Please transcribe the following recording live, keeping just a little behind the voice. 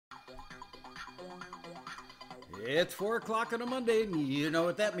It's 4 o'clock on a Monday, and you know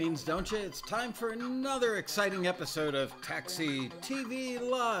what that means, don't you? It's time for another exciting episode of Taxi TV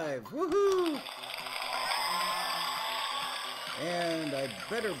Live. Woohoo! And I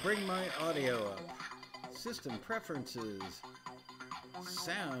better bring my audio up. System preferences.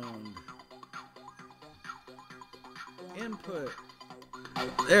 Sound. Input.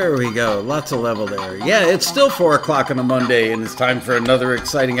 There we go. Lots of level there. Yeah, it's still 4 o'clock on a Monday, and it's time for another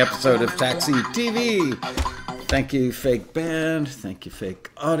exciting episode of Taxi TV. Thank you, fake band. Thank you,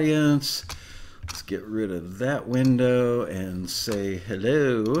 fake audience. Let's get rid of that window and say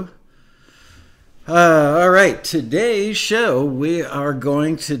hello. All right, today's show, we are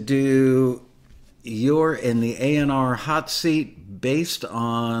going to do You're in the A&R Hot Seat based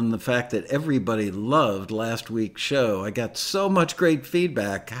on the fact that everybody loved last week's show. I got so much great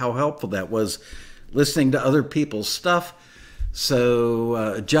feedback, how helpful that was listening to other people's stuff.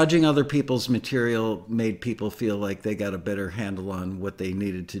 So judging other people's material made people feel like they got a better handle on what they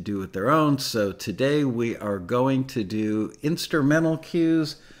needed to do with their own. So today we are going to do instrumental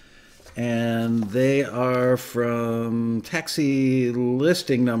cues, and they are from taxi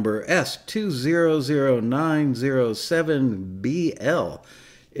listing number S200907BL.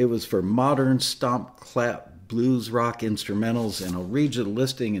 It was for modern stomp clap blues rock instrumentals, and I'll read you the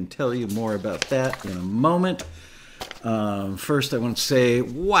listing and tell you more about that in a moment. First, I want to say,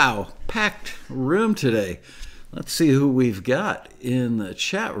 wow, packed room today. Let's see who we've got in the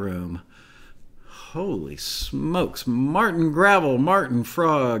chat room. Holy smokes. Martin Gravel, Martin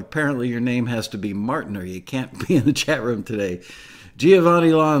Frog. Apparently your name has to be Martin or you can't be in the chat room today.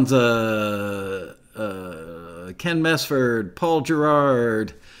 Giovanni Lanza, Ken Mesford, Paul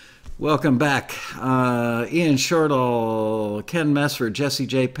Gerard. Welcome back. Ian Shortall, Ken Mesford, Jesse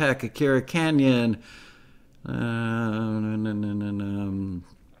J. Peck, Akira Canyon.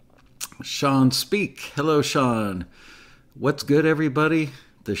 Sean Speak. Hello, Sean. What's good, everybody?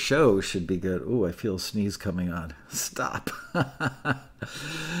 The show should be good. Oh, I feel a sneeze coming on. Stop.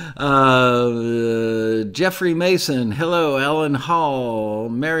 Jeffrey Mason. Hello, Alan Hall.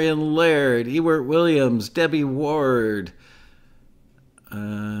 Marion Laird. Ewart Williams. Debbie Ward.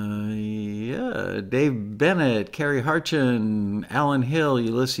 Dave Bennett, Carrie Harchin, Alan Hill,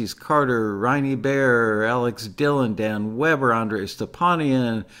 Ulysses Carter, Riney Bear, Alex Dillon, Dan Weber, Andre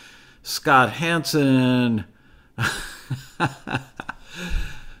Stepanian, Scott Hansen.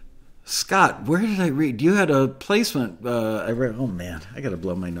 Scott, where did I read? You had a placement. I read. Oh man, I gotta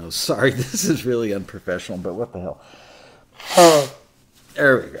blow my nose. Sorry, this is really unprofessional. But what the hell?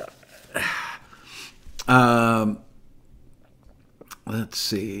 There we go. Let's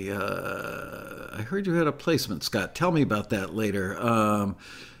see. I heard you had a placement, Scott. Tell me about that later.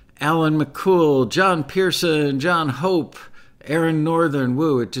 Alan McCool, John Pearson, John Hope, Aaron Northern.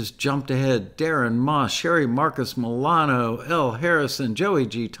 Woo, it just jumped ahead. Darren Moss, Sherry Marcus Milano, L. Harrison, Joey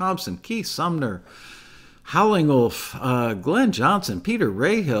G. Thompson, Keith Sumner, Howling Wolf, Glenn Johnson, Peter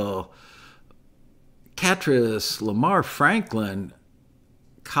Rahill, Catris, Lamar Franklin,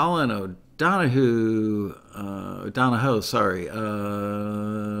 Colin O'Donoghue,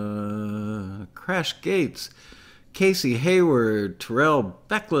 Crash Gates, Casey Hayward, Terrell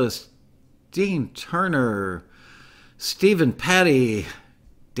Beckless, Dean Turner, Stephen Patty,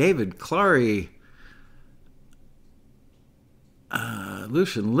 David Clary,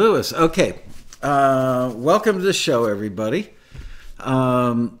 Lucian Lewis. Okay, welcome to the show, everybody.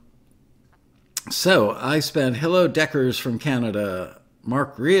 So I spent, hello Deckers from Canada,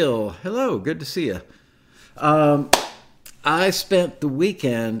 Mark Reel, hello, good to see you. I spent the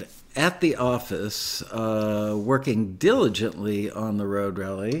weekend at the office working diligently on the road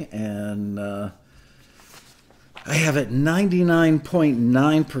rally, and I have it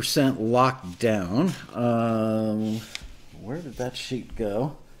 99.9% locked down. Where did that sheet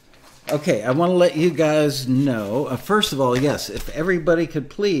go? Okay, I want to let you guys know. First of all, yes, if everybody could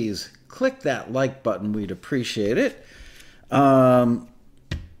please click that like button, we'd appreciate it.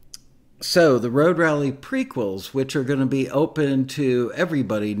 So the Road Rally prequels, which are going to be open to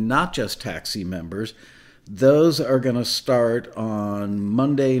everybody, not just taxi members, those are going to start on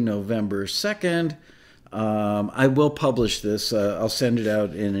Monday, November 2nd. I will publish this. I'll send it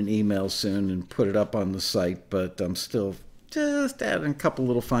out in an email soon and put it up on the site, but I'm still just adding a couple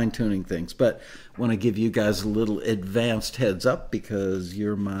little fine-tuning things. But I want to give you guys a little advanced heads up because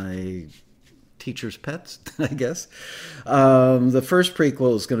you're my teacher's pets, I guess. The first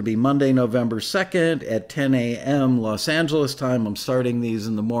prequel is going to be Monday, November 2nd at 10 a.m. Los Angeles time. I'm starting these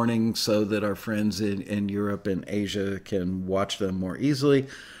in the morning so that our friends in Europe and Asia can watch them more easily.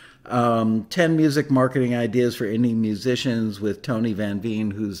 10 music marketing ideas for indie musicians with Tony Van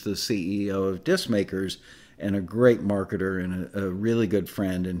Veen, who's the CEO of Discmakers and a great marketer and a really good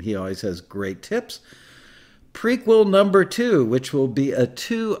friend, and he always has great tips. Prequel number 2, which will be a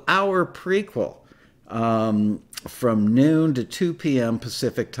 2-hour prequel from noon to 2 p.m.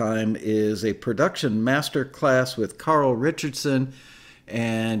 Pacific time, is a production masterclass with Carl Richardson,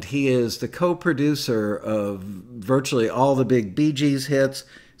 and he is the co-producer of virtually all the big Bee Gees hits.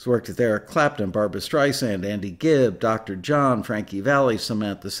 He's worked with Eric Clapton, Barbra Streisand, Andy Gibb, Dr. John, Frankie Valli,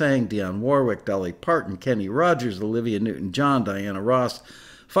 Samantha Sang, Dionne Warwick, Dolly Parton, Kenny Rogers, Olivia Newton-John, Diana Ross,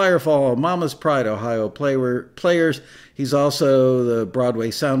 Firefall, Mama's Pride, Ohio Players. He's also the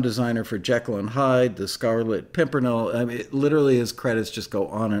Broadway sound designer for Jekyll and Hyde, The Scarlet Pimpernel. I mean, literally his credits just go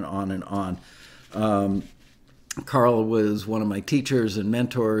on and on and on. Carl was one of my teachers and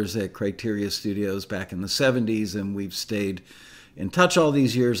mentors at Criteria Studios back in the 70s, and we've stayed in touch all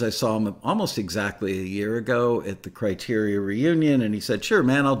these years. I saw him almost exactly a year ago at the Criteria reunion, and he said, "Sure,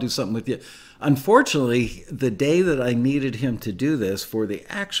 man, I'll do something with you." Unfortunately, the day that I needed him to do this for the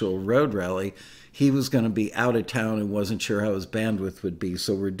actual road rally, he was going to be out of town and wasn't sure how his bandwidth would be.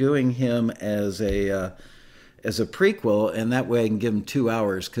 So we're doing him as a prequel, and that way I can give him 2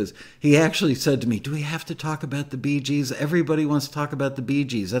 hours, because he actually said to me, "Do we have to talk about the Bee Gees? Everybody wants to talk about the Bee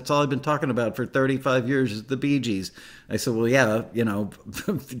Gees. That's all I've been talking about for 35 years is the Bee Gees." I said, "Well, yeah,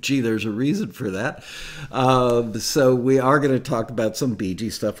 gee, there's a reason for that." So we are going to talk about some Bee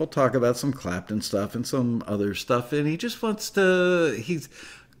Gees stuff. We'll talk about some Clapton stuff and some other stuff, and he just wants to,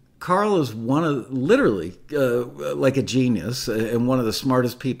 Carl is literally like a genius and one of the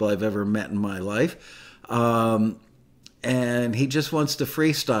smartest people I've ever met in my life. And he just wants to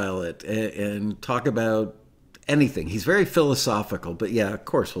freestyle it and talk about anything. He's very philosophical, but yeah, of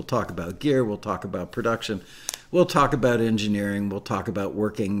course, we'll talk about gear, we'll talk about production, we'll talk about engineering, we'll talk about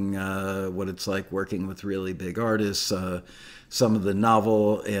working, what it's like working with really big artists, some of the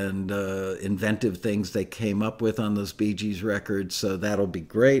novel and inventive things they came up with on those Bee Gees records, so that'll be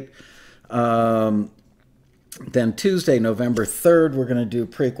great. Then Tuesday, November 3rd, we're going to do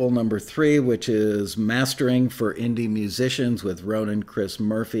prequel number 3, which is Mastering for Indie Musicians with Ronan Chris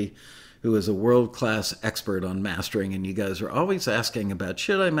Murphy, who is a world-class expert on mastering. And you guys are always asking about,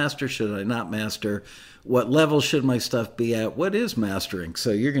 should I master, should I not master? What level should my stuff be at? What is mastering?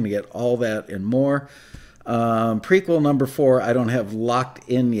 So you're going to get all that and more. Prequel number 4, I don't have locked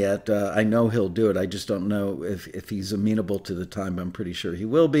in yet. I know he'll do it. I just don't know if he's amenable to the time. I'm pretty sure he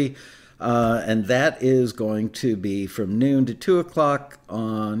will be. And that is going to be from noon to 2 o'clock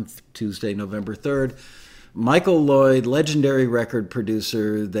on Tuesday, November 3rd. Michael Lloyd, legendary record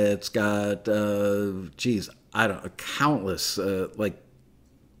producer that's got, countless,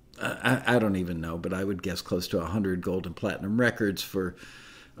 I don't even know, but I would guess close to 100 gold and platinum records for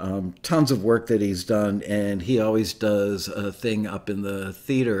tons of work that he's done. And he always does a thing up in the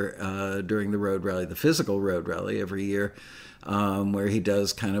theater during the road rally, the physical road rally every year. Where he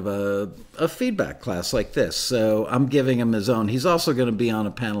does kind of a feedback class like this. So I'm giving him his own. He's also going to be on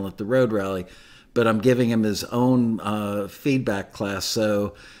a panel at the road rally, but I'm giving him his own feedback class.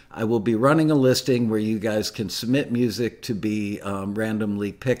 So I will be running a listing where you guys can submit music to be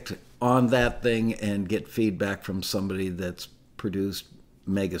randomly picked on that thing and get feedback from somebody that's produced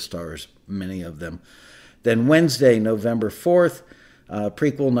megastars, many of them. Then Wednesday, November 4th,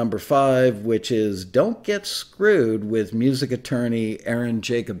 prequel number 5, which is Don't Get Screwed with music attorney Erin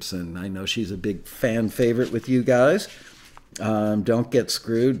Jacobson. I know she's a big fan favorite with you guys. Don't Get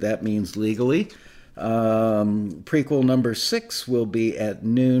Screwed, that means legally. Prequel number 6 will be at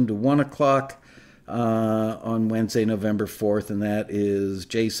noon to 1 o'clock on Wednesday, November 4th, and that is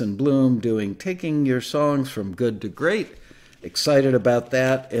Jason Bloom doing Taking Your Songs from Good to Great. Excited about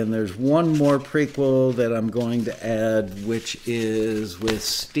that. And there's one more prequel that I'm going to add, which is with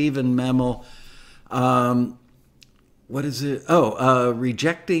Stephen Memel. What is it?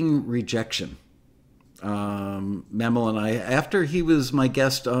 Rejecting Rejection. Memel and I, after he was my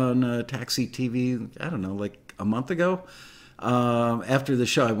guest on Taxi TV, I don't know, like a month ago, after the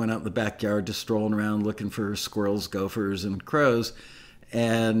show, I went out in the backyard just strolling around looking for squirrels, gophers, and crows.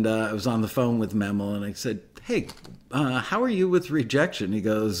 And I was on the phone with Memel, and I said, "Hey, how are you with rejection?" He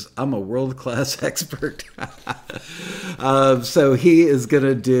goes, "I'm a world-class expert." So he is going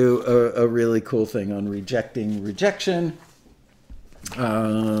to do a really cool thing on rejecting rejection.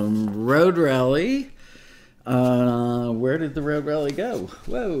 Road rally. Where did the road rally go?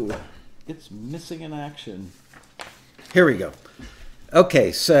 Whoa, it's missing in action. Here we go.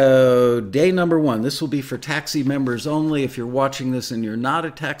 Okay, so day number 1. This will be for Taxi members only. If you're watching this and you're not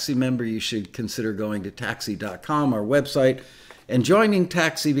a Taxi member, you should consider going to taxi.com, our website, and joining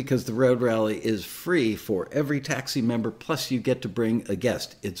Taxi because the Road Rally is free for every Taxi member, plus you get to bring a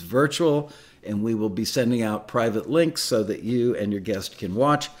guest. It's virtual, and we will be sending out private links so that you and your guest can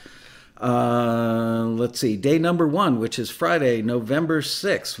watch. Let's see, day number 1, which is Friday, November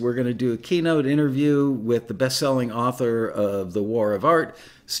 6th. We're going to do a keynote interview with the best-selling author of The War of Art,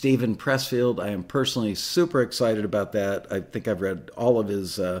 Steven Pressfield. I am personally super excited about that. I think I've read all of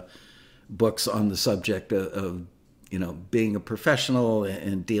his books on the subject of being a professional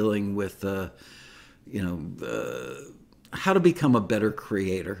and dealing with, how to become a better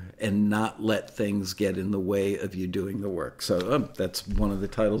creator and not let things get in the way of you doing the work. So that's one of the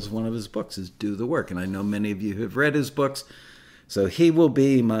titles of one of his books is Do the Work. And I know many of you have read his books. So he will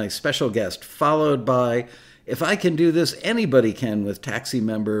be my special guest, followed by, if I can do this, anybody can, with Taxi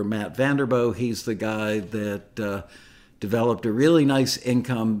member Matt Vanderbo. He's the guy that developed a really nice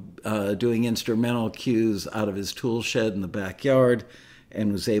income doing instrumental cues out of his tool shed in the backyard,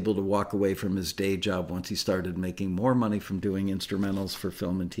 and was able to walk away from his day job once he started making more money from doing instrumentals for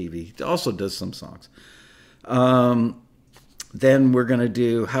film and TV. He also does some songs. Then we're going to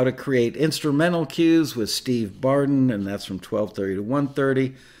do How to Create Instrumental Cues with Steve Barden, and that's from 12:30 to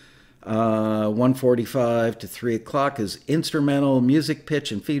 1:30. 1:45 to 3 o'clock is Instrumental Music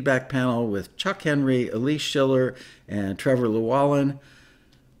Pitch and Feedback Panel with Chuck Henry, Elise Schiller, and Trevor Llewellyn.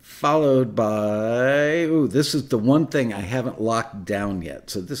 Followed by, this is the one thing I haven't locked down yet,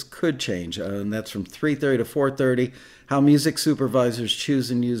 so this could change, and that's from 3:30 to 4:30, How Music Supervisors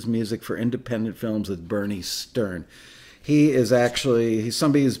Choose and Use Music for Independent Films with Bernie Stern. He's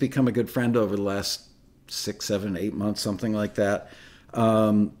somebody who's become a good friend over the last 6, 7, 8 months, something like that.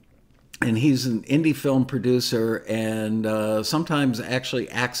 And he's an indie film producer and sometimes actually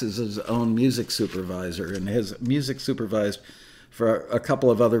acts as his own music supervisor and has music supervised for a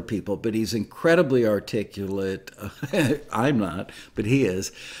couple of other people, but he's incredibly articulate. I'm not, but he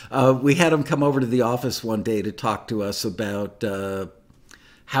is. We had him come over to the office one day to talk to us about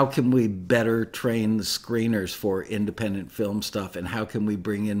how can we better train the screeners for independent film stuff, and how can we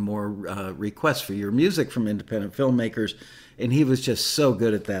bring in more requests for your music from independent filmmakers. And he was just so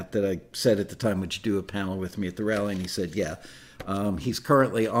good at that I said at the time, would you do a panel with me at the rally? And he said, yeah. He's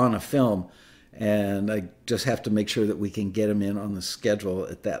currently on a film, and I just have to make sure that we can get him in on the schedule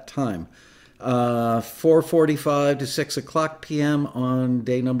at that time. 4:45 to 6 o'clock p.m. on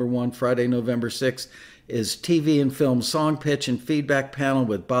day number 1, Friday, November 6th, is TV and Film Song Pitch and Feedback Panel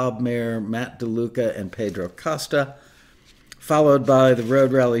with Bob Mayer, Matt DeLuca, and Pedro Costa. Followed by the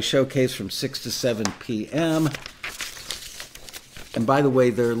Road Rally Showcase from 6 to 7 p.m. And by the way,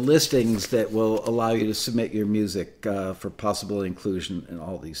 there are listings that will allow you to submit your music for possible inclusion in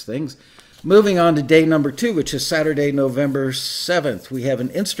all these things. Moving on to day number 2, which is Saturday, November 7th. We have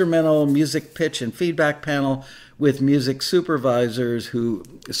an instrumental music pitch and feedback panel with music supervisors who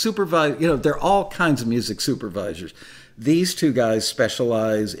supervise, there are all kinds of music supervisors. These two guys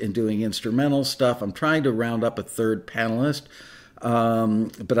specialize in doing instrumental stuff. I'm trying to round up a third panelist,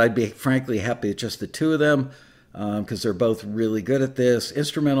 but I'd be frankly happy with just the two of them because they're both really good at this.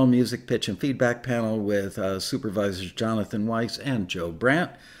 Instrumental music pitch and feedback panel with supervisors Jonathan Weiss and Joe Brandt.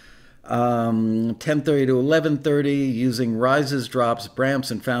 10:30 to 11:30, using rises, drops,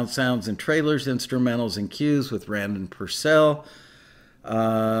 Bramps, and found sounds and trailers, instrumentals, and cues with Randon Purcell.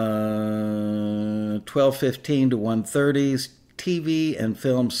 12:15 to 1:30, TV and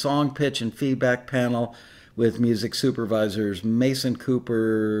film song pitch and feedback panel with music supervisors Mason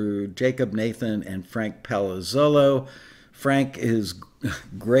Cooper, Jacob Nathan, and Frank Palazzolo. Frank is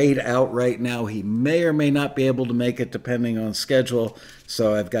grayed out right now. He may or may not be able to make it depending on schedule,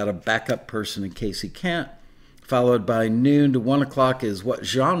 so I've got a backup person in case he can't. Followed by noon to 1 o'clock is What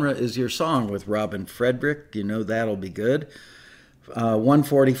Genre Is Your Song with Robin Frederick. That'll be good.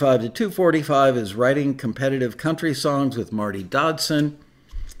 1:45 to 2:45 is Writing Competitive Country Songs with Marty Dodson.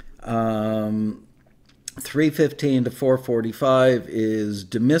 3:15 to 4:45 is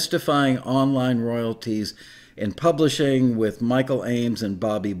Demystifying Online Royalties in Publishing with Michael Ames and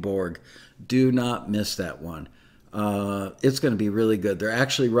Bobby Borg. Do not miss that one. It's going to be really good. They're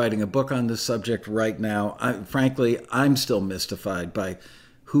actually writing a book on this subject right now. Frankly, I'm still mystified by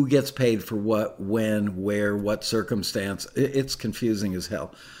who gets paid for what, when, where, what circumstance. It's confusing as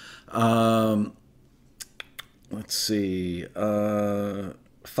hell. Let's see.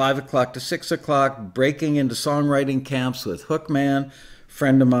 5 o'clock to 6 o'clock, Breaking into Songwriting Camps with Hookman.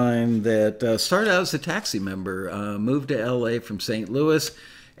 Friend of mine that started out as a Taxi member, moved to LA from St. Louis,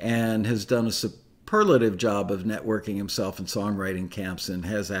 and has done a superlative job of networking himself in songwriting camps and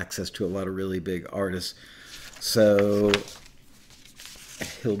has access to a lot of really big artists. So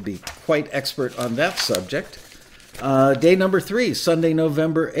he'll be quite expert on that subject. Day number 3, Sunday,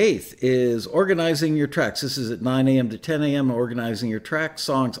 November 8th, is Organizing Your Tracks. This is at 9 a.m. to 10 a.m., Organizing Your Tracks,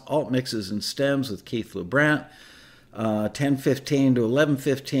 Songs, Alt Mixes, and Stems with Keith LeBrant. 10:15 to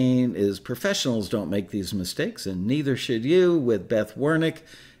 11:15 is Professionals Don't Make These Mistakes, and Neither Should You, with Beth Wernick,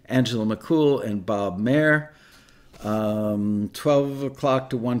 Angela McCool, and Bob Mayer. 12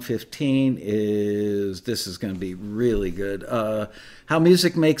 o'clock to 1:15 this is going to be really good. How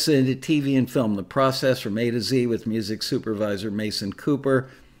Music Makes It into TV and Film, The Process from A to Z, with music supervisor Mason Cooper.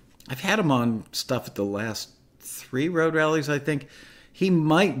 I've had him on stuff at the last 3 road rallies, I think. He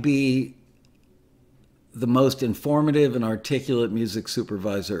might be the most informative and articulate music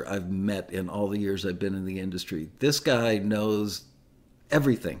supervisor I've met in all the years I've been in the industry. This guy knows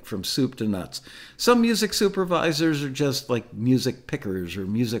everything from soup to nuts. Some music supervisors are just like music pickers or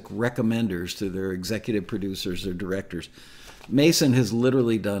music recommenders to their executive producers or directors. Mason has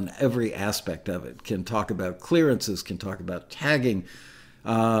literally done every aspect of it. Can talk about clearances, can talk about tagging,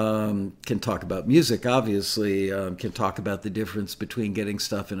 can talk about music, obviously, can talk about the difference between getting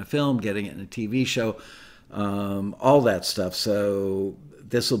stuff in a film, getting it in a TV show, all that stuff. So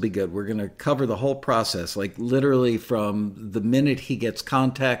this will be good. We're going to cover the whole process, like literally from the minute he gets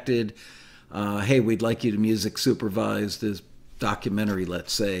contacted. Hey, we'd like you to music supervise this documentary,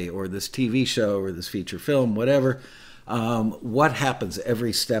 let's say, or this TV show or this feature film, whatever. What happens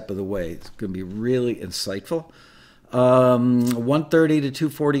every step of the way. It's going to be really insightful. 1:30 to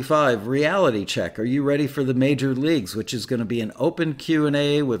 2:45, Reality Check. Are you ready for the major leagues? Which is going to be an open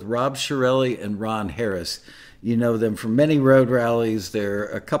Q&A with Rob Shirelli and Ron Harris. You know them from many road rallies. They're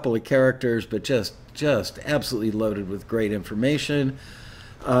a couple of characters, but just absolutely loaded with great information.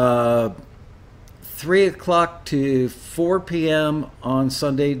 3 o'clock to 4 p.m. on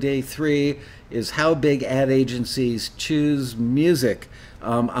Sunday, day 3, is How Big Ad Agencies Choose Music.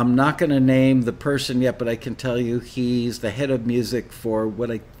 I'm not going to name the person yet, but I can tell you he's the head of music for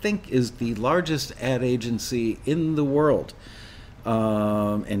what I think is the largest ad agency in the world.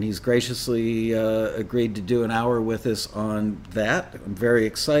 And he's graciously agreed to do an hour with us on that. I'm very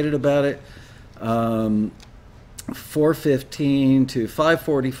excited about it. 4:15 to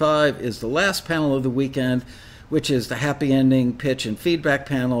 5:45 is the last panel of the weekend, which is the Happy Ending Pitch and Feedback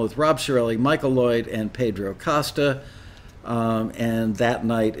panel with Rob Shirelli, Michael Lloyd, and Pedro Costa. And that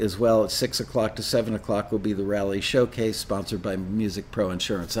night as well at 6 o'clock to 7 o'clock will be the Rally Showcase, sponsored by Music Pro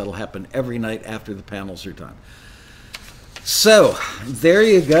Insurance. That'll happen every night after the panels are done. So, there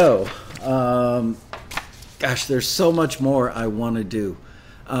you go. Gosh, there's so much more I want to do.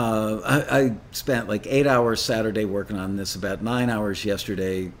 I spent like 8 hours Saturday working on this, about 9 hours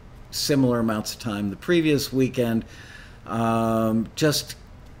yesterday, similar amounts of time the previous weekend.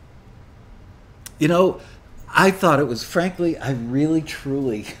 I thought it was, frankly, I really,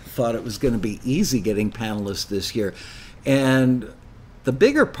 truly thought it was going to be easy getting panelists this year. And the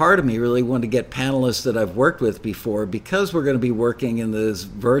bigger part of me really wanted to get panelists that I've worked with before, because we're going to be working in this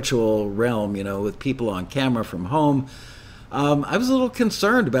virtual realm, with people on camera from home. I was a little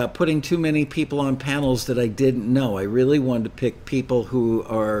concerned about putting too many people on panels that I didn't know. I really wanted to pick people who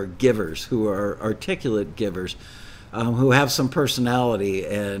are givers, who are articulate givers, who have some personality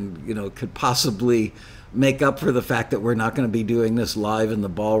and, could possibly make up for the fact that we're not going to be doing this live in the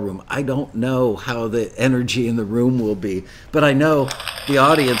ballroom. I don't know how the energy in the room will be, but I know the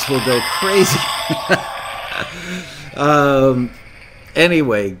audience will go crazy.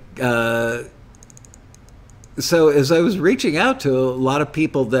 Anyway, so as I was reaching out to a lot of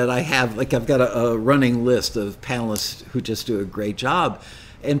people that I have, like I've got a running list of panelists who just do a great job,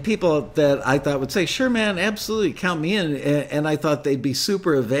 and people that I thought would say, sure, man, absolutely, count me in. And I thought they'd be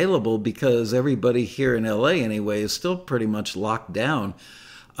super available because everybody here in LA anyway is still pretty much locked down.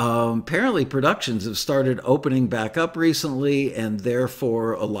 Apparently productions have started opening back up recently, and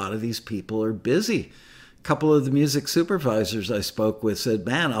therefore a lot of these people are busy. A couple of the music supervisors I spoke with said,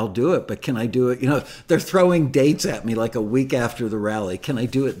 man, I'll do it, but can I do it? They're throwing dates at me like a week after the rally. Can I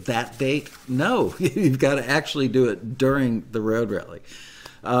do it that date? No, you've got to actually do it during the road rally.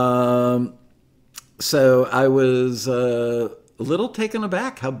 So I was a little taken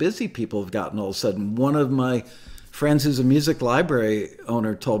aback how busy people have gotten all of a sudden. One of my friends who's a music library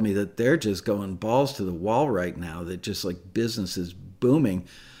owner told me that they're just going balls to the wall right now, that just like business is booming,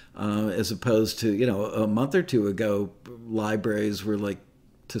 as opposed to, a month or two ago, libraries were like,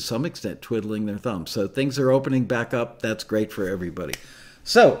 to some extent, twiddling their thumbs. So things are opening back up. That's great for everybody.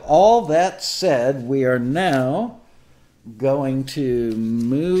 So all that said, we are now going to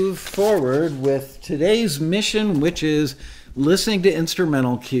move forward with today's mission, which is listening to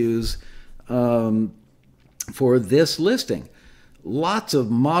instrumental cues for this listing. Lots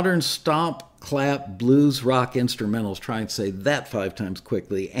of modern stomp clap, blues, rock instrumentals, try and say that 5 times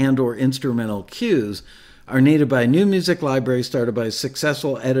quickly, and or instrumental cues are needed by a new music library started by a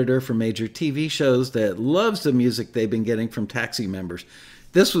successful editor for major TV shows that loves the music they've been getting from Taxi members.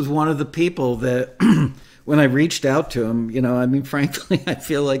 This was one of the people that, when I reached out to him, frankly, I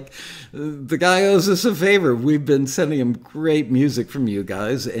feel like the guy owes us a favor. We've been sending him great music from you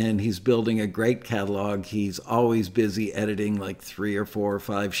guys, and he's building a great catalog. He's always busy editing like 3 or 4 or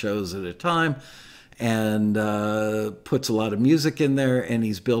 5 shows at a time, and puts a lot of music in there, and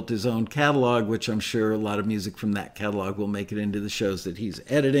he's built his own catalog, which I'm sure a lot of music from that catalog will make it into the shows that he's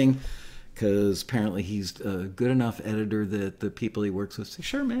editing, because apparently he's a good enough editor that the people he works with say,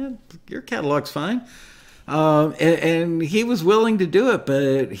 sure, man, your catalog's fine. And he was willing to do it,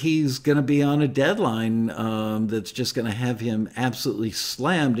 but he's going to be on a deadline that's just going to have him absolutely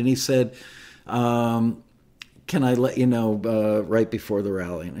slammed. And he said, can I let you know right before the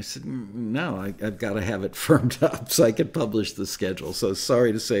rally? And I said, no, I've got to have it firmed up so I can publish the schedule. So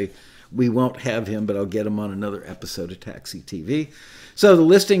sorry to say we won't have him, but I'll get him on another episode of Taxi TV. So the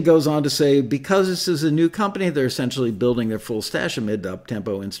listing goes on to say, because this is a new company, they're essentially building their full stash of mid to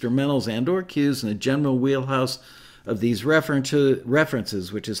up-tempo instrumentals and or cues in the general wheelhouse of these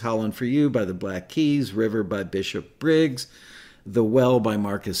references, which is Howlin' For You by the Black Keys, River by Bishop Briggs, The Well by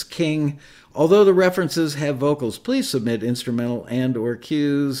Marcus King. Although the references have vocals, please submit instrumental and or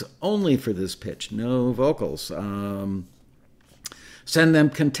cues only for this pitch. No vocals. Send them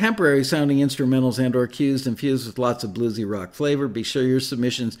contemporary sounding instrumentals and or cues infused with lots of bluesy rock flavor. Be sure your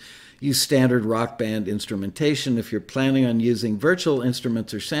submissions use standard rock band instrumentation. If you're planning on using virtual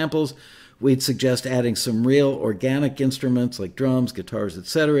instruments or samples, we'd suggest adding some real organic instruments like drums, guitars,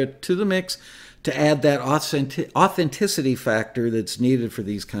 etc. to the mix to add that authenticity factor that's needed for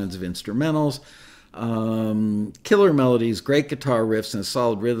these kinds of instrumentals. Killer melodies, great guitar riffs, and a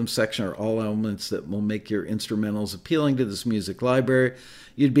solid rhythm section are all elements that will make your instrumentals appealing to this music library.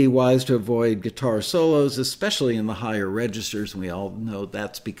 You'd be wise to avoid guitar solos, especially in the higher registers, and we all know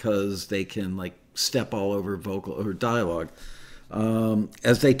that's because they can step all over vocal or dialogue,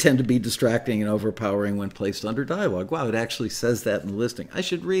 as they tend to be distracting and overpowering when placed under dialogue. Wow, it actually says that in the listing. I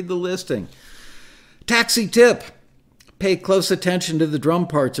should read the listing. Taxi tip. Pay close attention to the drum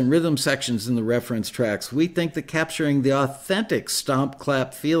parts and rhythm sections in the reference tracks. We think that capturing the authentic stomp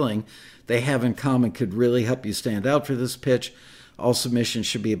clap feeling they have in common could really help you stand out for this pitch. All submissions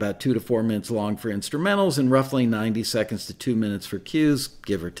should be about 2 to 4 minutes long for instrumentals and roughly 90 seconds to 2 minutes for cues,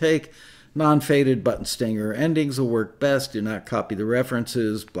 give or take. Non-faded button stinger endings will work best. Do not copy the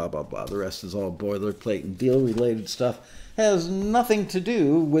references, blah, blah, blah. The rest is all boilerplate and deal-related stuff. Has nothing to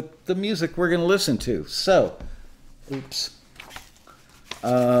do with the music we're going to listen to. So... Oops.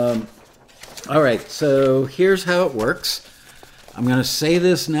 All right, so here's how it works. I'm going to say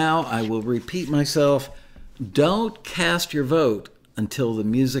this now. I will repeat myself. Don't cast your vote until the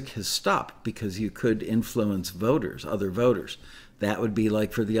music has stopped, because you could influence voters, other voters. That would be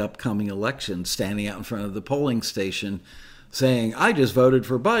like for the upcoming election, standing out in front of the polling station saying, I just voted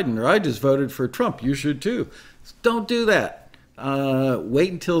for Biden, or I just voted for Trump. You should too. Don't do that.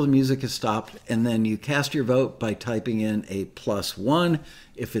 Wait until the music has stopped, and then you cast your vote by typing in a +1.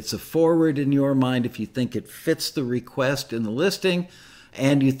 If it's a forward in your mind, if you think it fits the request in the listing,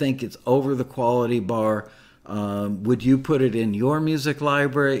 and you think it's over the quality bar, would you put it in your music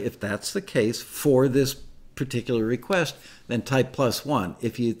library? If that's the case for this particular request, then type +1.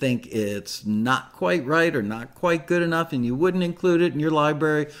 If you think it's not quite right or not quite good enough and you wouldn't include it in your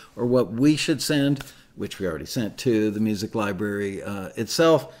library or what we should send, which we already sent to the music library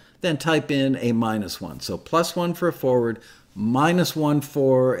itself, then type in a -1. So +1 for a forward, -1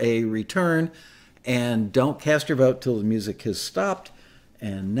 for a return, and don't cast your vote till the music has stopped.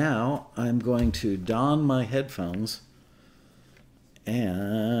 And now I'm going to don my headphones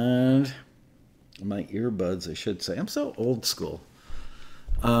and my earbuds, I should say. I'm so old school.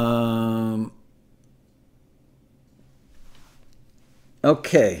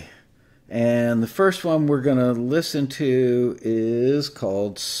 Okay. And the first one we're going to listen to is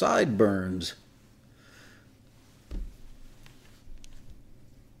called Sideburns.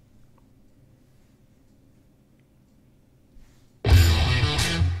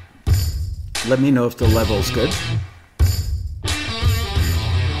 Let me know if the level's good.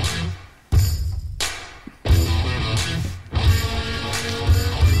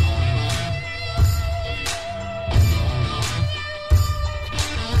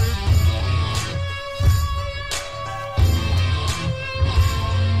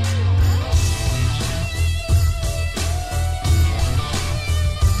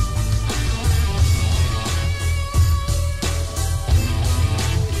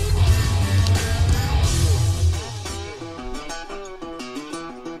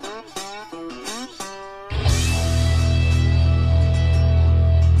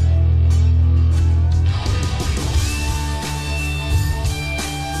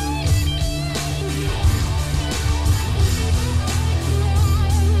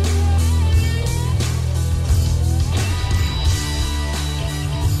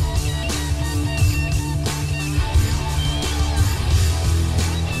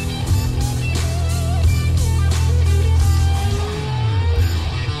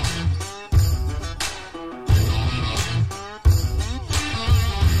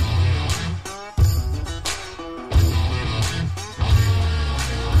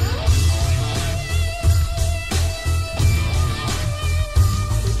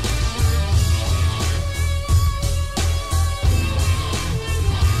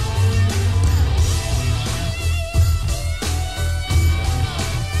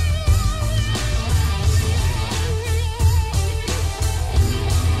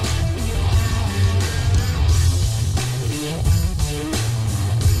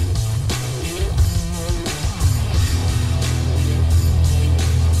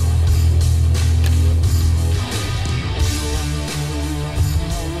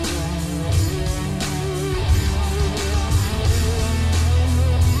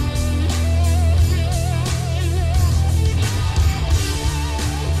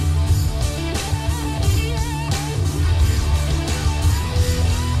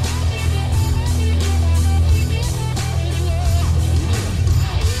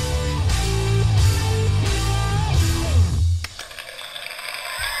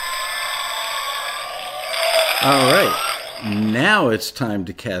 Now it's time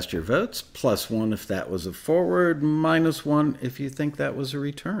to cast your votes. +1 if that was a forward, -1 if you think that was a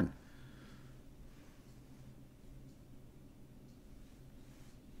return.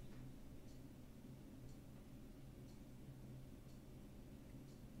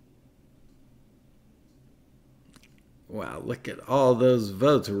 Wow, look at all those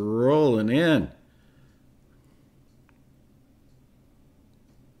votes rolling in.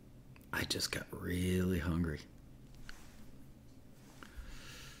 I just got really hungry.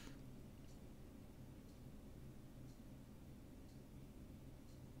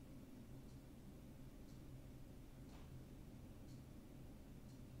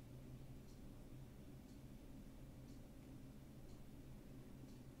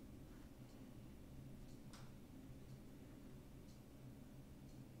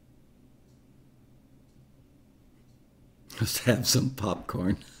 Let's have some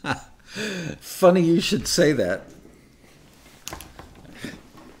popcorn. Funny you should say that.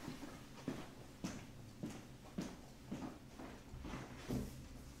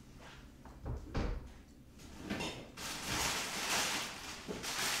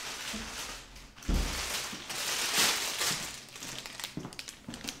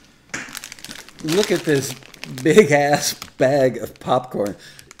 Look at this big ass bag of popcorn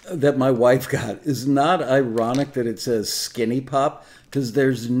that my wife got. Is not ironic that it says skinny pop, because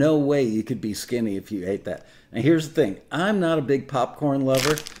there's no way you could be skinny if you ate that. And here's the thing, I'm not a big popcorn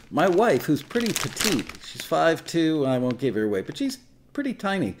lover. My wife, who's pretty petite, she's 5'2", I won't give her away, but she's pretty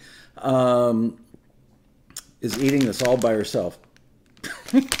tiny, is eating this all by herself.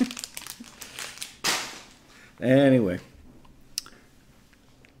 Anyway.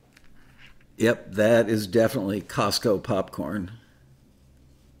 Yep, that is definitely Costco popcorn.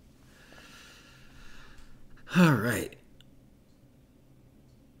 All right.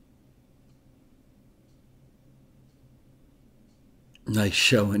 Nice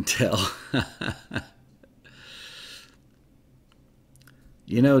show and tell.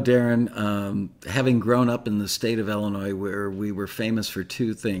 You know, Darren, having grown up in the state of Illinois where we were famous for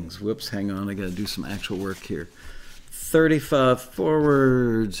two things. Whoops, hang on, I got to do some actual work here. 35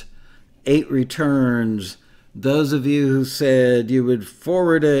 forwards, 8 returns. Those of you who said you would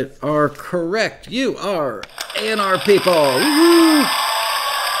forward it are correct. You are A&R people. Woo-hoo!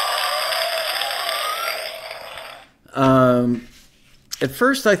 At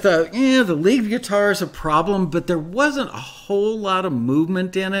first I thought, the lead guitar is a problem, but there wasn't a whole lot of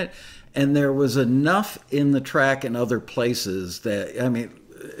movement in it, and there was enough in the track and other places that, I mean,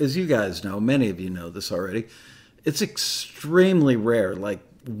 as you guys know, many of you know this already, it's extremely rare, like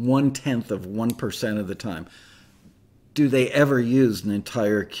 0.1% of the time, do they ever use an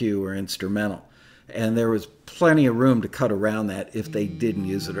entire cue or instrumental. And there was plenty of room to cut around that if they didn't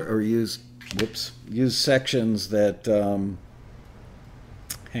use it, or use sections that,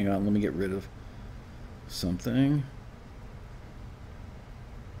 hang on, let me get rid of something.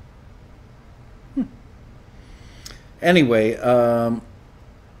 Anyway,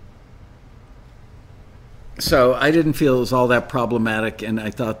 so I didn't feel it was all that problematic, and I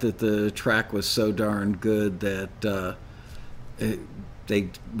thought that the track was so darn good that they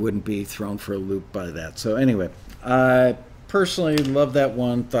wouldn't be thrown for a loop by that. So anyway, I personally love that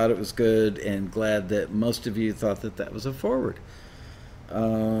one, thought it was good, and glad that most of you thought that that was a forward.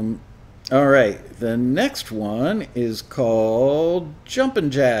 All right, the next one is called Jumpin'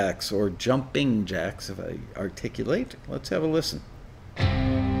 Jacks, or Jumping Jacks, if I articulate. Let's have a listen.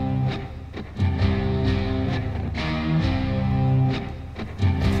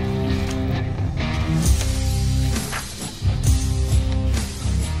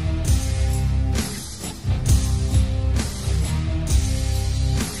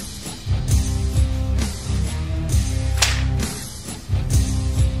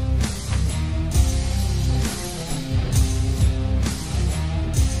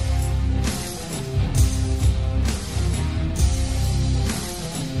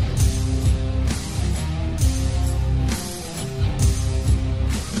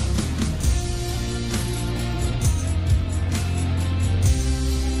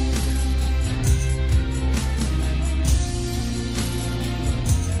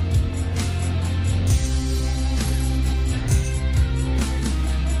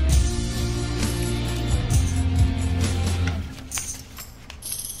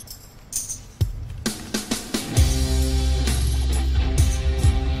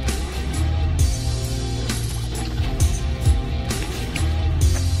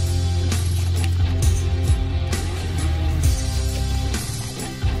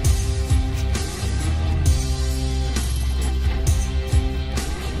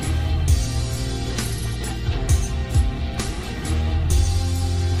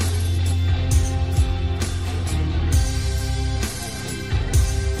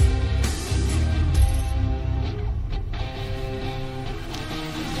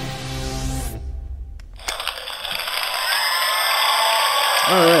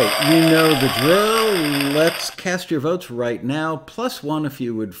 You know the drill. Let's cast your votes right now. +1 if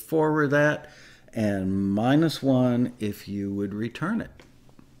you would forward that, and -1 if you would return it.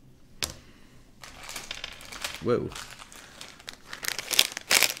 Whoa.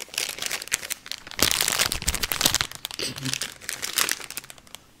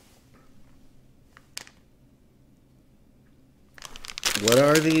 What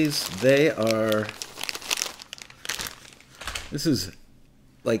are these? This is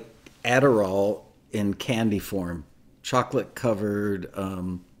like Adderall in candy form. Chocolate covered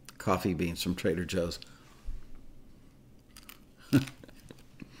coffee beans from Trader Joe's.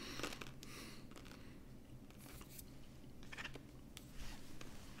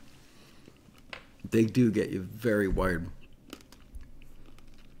 They do get you very wired.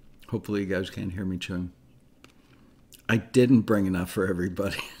 Hopefully you guys can't hear me chewing. I didn't bring enough for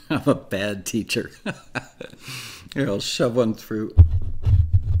everybody. I'm a bad teacher. Here, I'll shove one through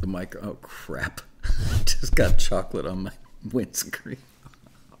the mic. Oh, crap. I just got chocolate on my windscreen.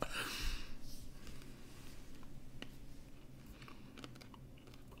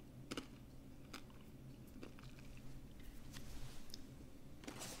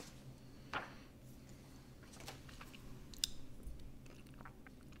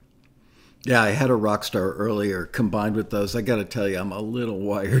 Yeah, I had a Rockstar earlier combined with those. I got to tell you, I'm a little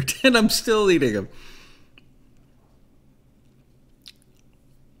wired, and I'm still eating them.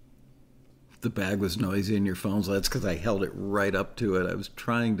 The bag was noisy in your phones. That's because I held it right up to it. I was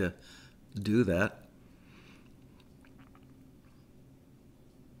trying to do that.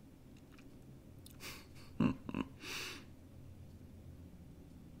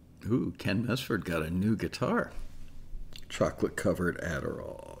 Ooh, Ken Mesford got a new guitar. Chocolate-covered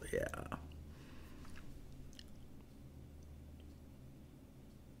Adderall, yeah.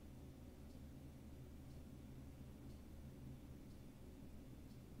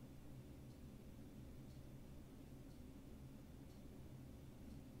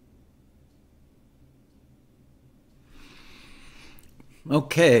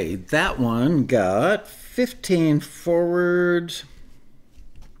 Okay, that one got 15 forwards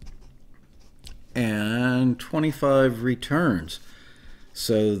and 25 returns.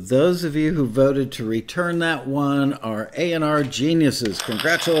 So those of you who voted to return that one are A&R geniuses.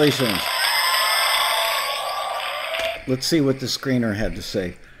 Congratulations. Let's see what the screener had to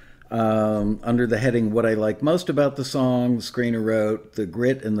say. Under the heading, What I Like Most About the Song, the screener wrote, The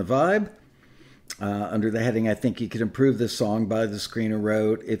Grit and the Vibe. Under the heading, I think you could improve this song by, the screener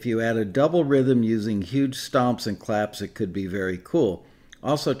wrote, if you add a double rhythm using huge stomps and claps, it could be very cool.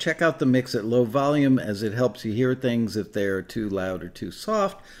 Also, check out the mix at low volume as it helps you hear things if they are too loud or too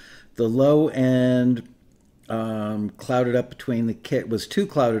soft. The low end clouded up between the kick was too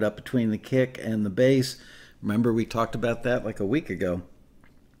clouded up between the kick and the bass. Remember, we talked about that like a week ago,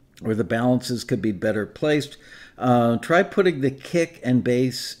 where the balances could be better placed. Try putting the kick and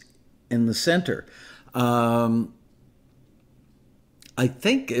bass in the center. I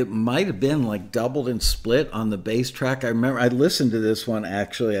think it might have been like doubled and split on the bass track. I remember I listened to this one,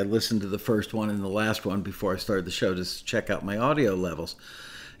 actually. I listened to the first one and the last one before I started the show to check out my audio levels.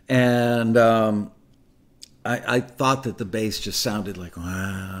 And I thought that the bass just sounded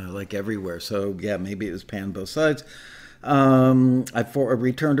like everywhere. So yeah, maybe it was panned both sides. I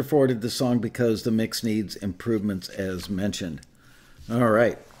returned or forwarded the song because the mix needs improvements as mentioned. All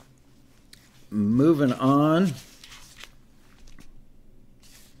right. Moving on.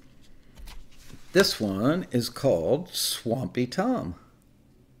 This one is called Swampy Tom.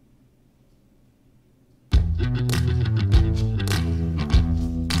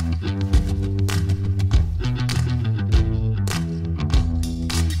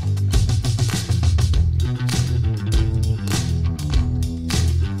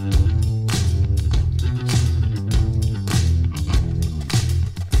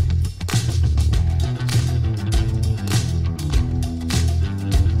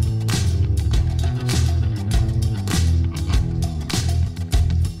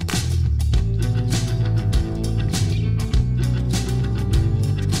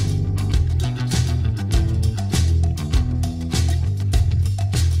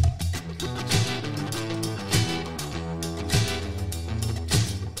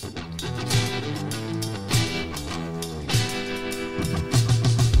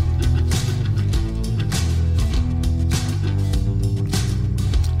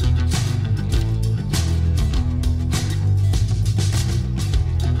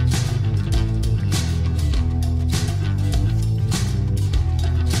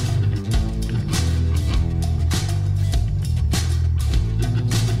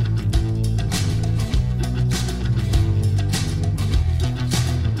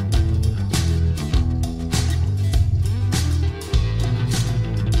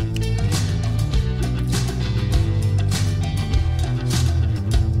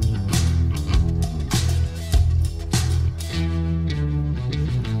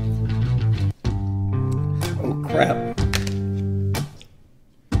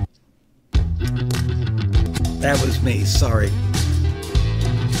 That was me, sorry.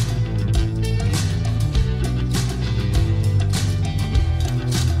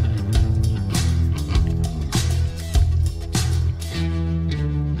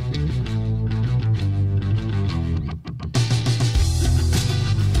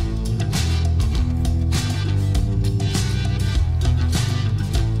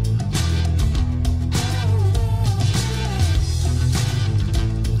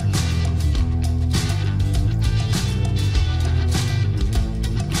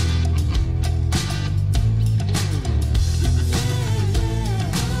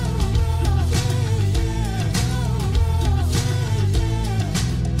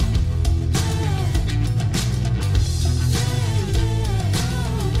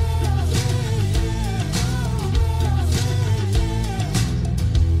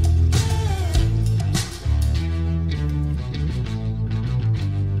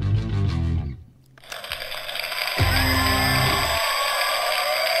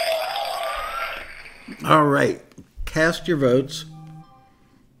 All right, cast your votes.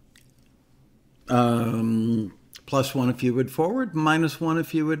 +1 if you would forward, -1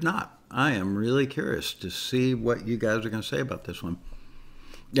 if you would not. I am really curious to see what you guys are going to say about this one.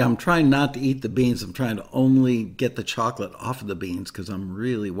 Yeah, I'm trying not to eat the beans. I'm trying to only get the chocolate off of the beans because I'm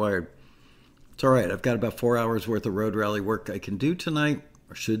really wired. It's all right. I've got about 4 hours worth of road rally work I can do tonight,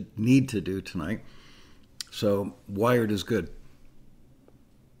 or should need to do tonight. So wired is good.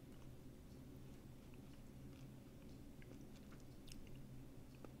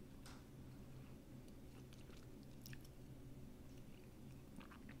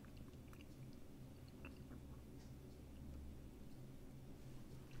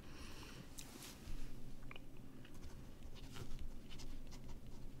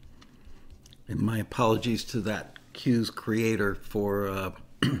 And my apologies to that Q's creator for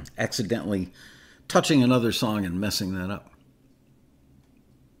accidentally touching another song and messing that up.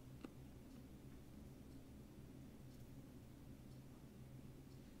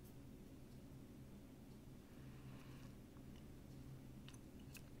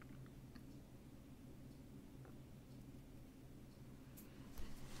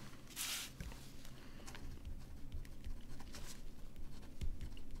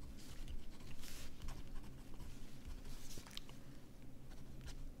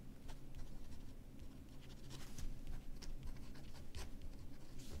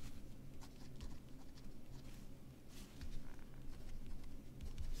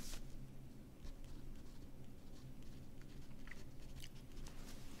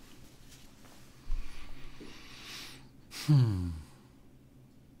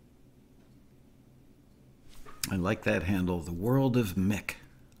 I like that handle, The World of Mick.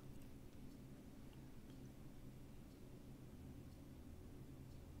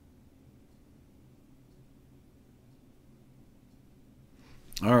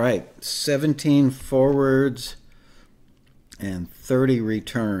 All right, 17 forwards and 30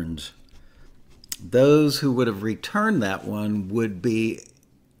 returns. Those who would have returned that one would be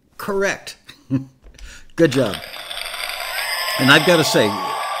correct. Good job. And I've got to say,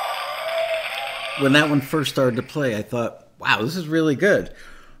 when that one first started to play, I thought, wow, this is really good.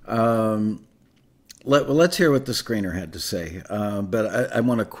 Let's hear what the screener had to say. But I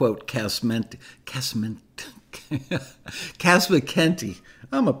want to quote Cass McKenty.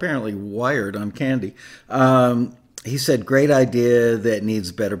 I'm apparently wired on candy. He said, great idea that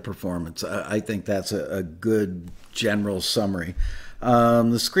needs better performance. I think that's a good general summary.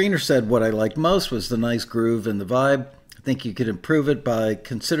 The screener said what I liked most was the nice groove and the vibe. I think you could improve it by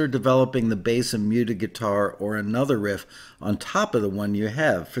consider developing the bass and muted guitar or another riff on top of the one you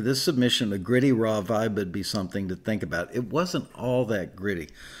have. For this submission, a gritty, raw vibe would be something to think about. It wasn't all that gritty.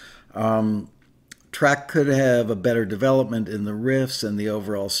 Track could have a better development in the riffs and the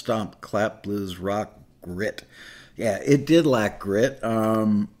overall stomp, clap, blues, rock, grit. Yeah, it did lack grit.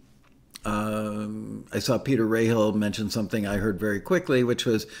 I saw Peter Rahill mention something I heard very quickly, which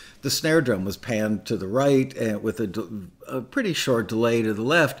was the snare drum was panned to the right and with a pretty short delay to the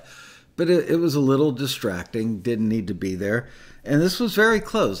left, but it was a little distracting, didn't need to be there. And this was very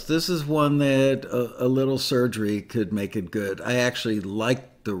close. This is one that a little surgery could make it good. I actually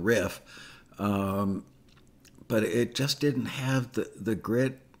liked the riff, but it just didn't have the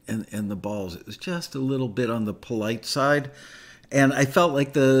grit and the balls. It was just a little bit on the polite side. And I felt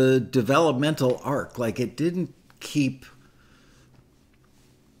like the developmental arc, like it didn't keep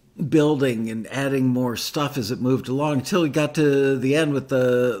building and adding more stuff as it moved along until we got to the end with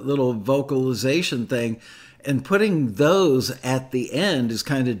the little vocalization thing. And putting those at the end is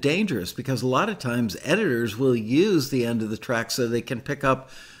kind of dangerous because a lot of times editors will use the end of the track so they can pick up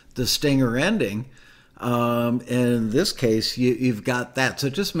the stinger ending. In this case, you've got that. So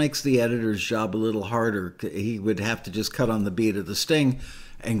it just makes the editor's job a little harder. He would have to just cut on the beat of the sting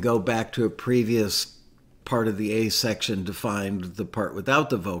and go back to a previous part of the A section to find the part without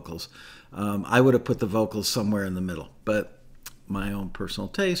the vocals. I would have put the vocals somewhere in the middle, but my own personal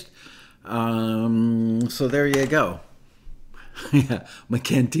taste. So there you go. Yeah,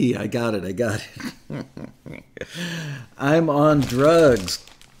 McKenty, I got it. I'm on drugs.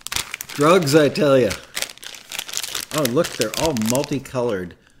 Drugs, I tell you. Oh, look, they're all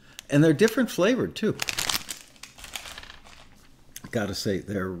multicolored. And they're different flavored, too. Gotta say,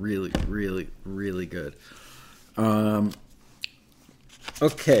 they're really, really, really good.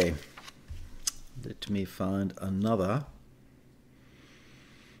 Okay. Let me find another.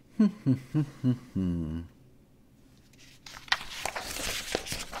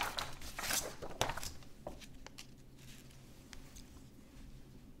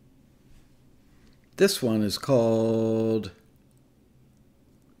 This one is called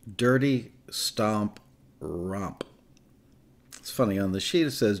Dirty Stomp Romp. It's funny, on the sheet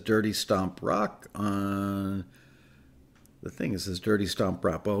it says Dirty Stomp Rock. On the thing it says Dirty Stomp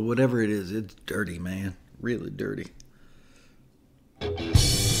Romp. Well, whatever it is, it's dirty, man. Really dirty.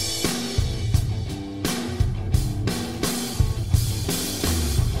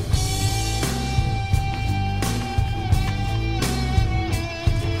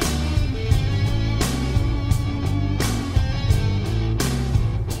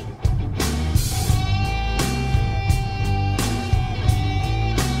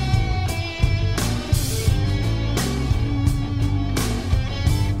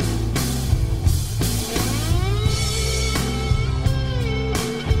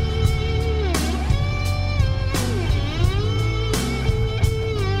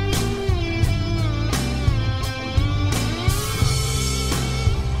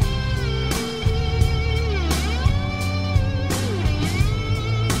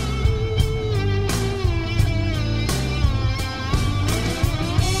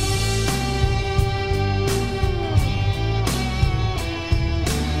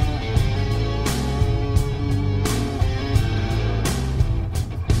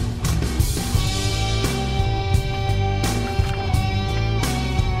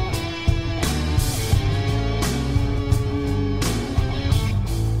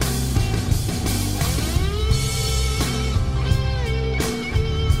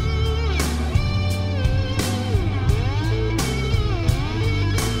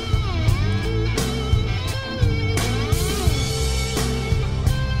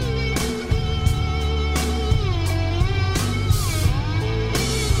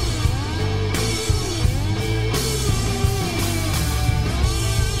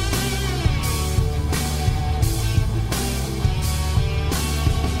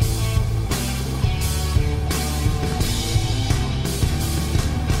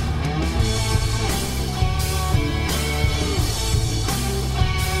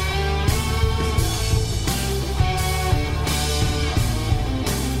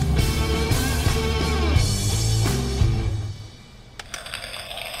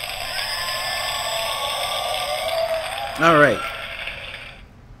 All right.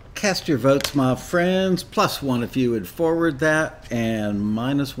 Cast your votes, my friends. +1 if you would forward that, and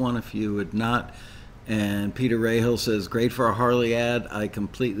 -1 if you would not. And Peter Rahill says, great for a Harley ad. I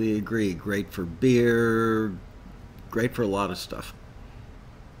completely agree. Great for beer. Great for a lot of stuff.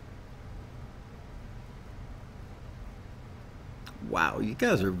 Wow, you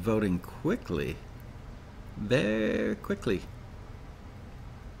guys are voting quickly. Very quickly.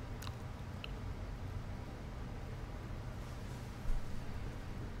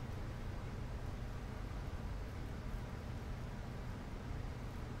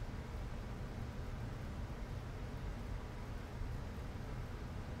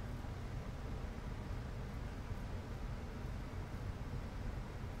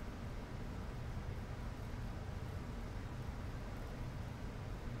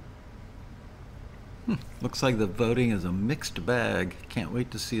 Looks like the voting is a mixed bag. Can't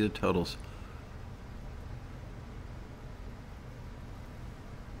wait to see the totals.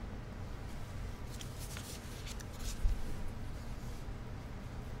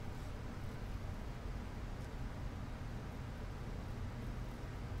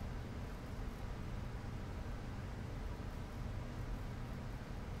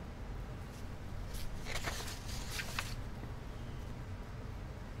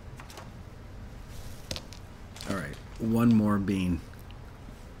 All right, one more bean.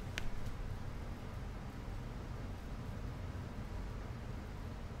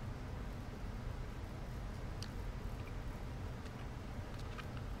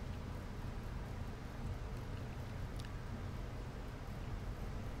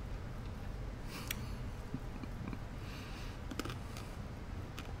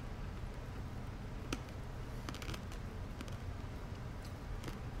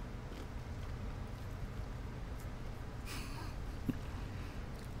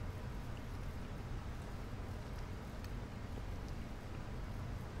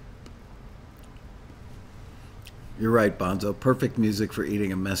 You're right, Bonzo. Perfect music for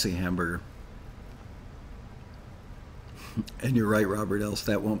eating a messy hamburger. And you're right, Robert, else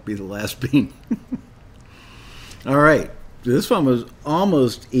that won't be the last bean. All right. This one was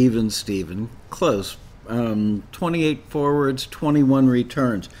almost even, Steven. Close. 28 forwards, 21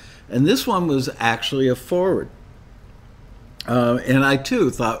 returns. And this one was actually a forward. And I,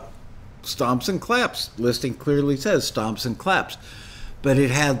 too, thought stomps and claps. Listing clearly says stomps and claps. But it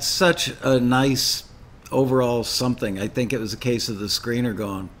had such a nice overall something. I think it was a case of the screener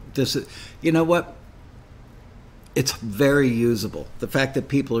going, this is, you know what? It's very usable. The fact that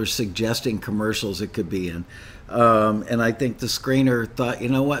people are suggesting commercials it could be in. And I think the screener thought, you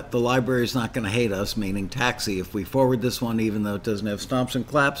know what? The library's not going to hate us, meaning Taxi, if we forward this one, even though it doesn't have stomps and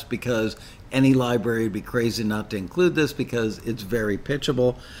claps, because any library would be crazy not to include this because it's very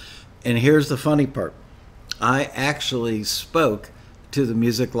pitchable. And here's the funny part. I actually spoke to the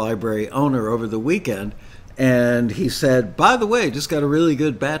music library owner over the weekend, and he said, by the way, just got a really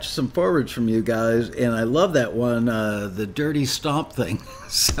good batch of some forwards from you guys, and I love that one, the dirty stomp thing.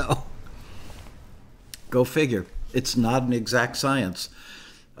 So go figure. It's not an exact science.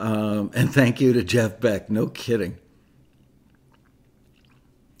 And thank you to Jeff Beck. No kidding.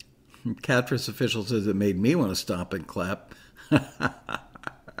 Catrice official says it made me want to stomp and clap.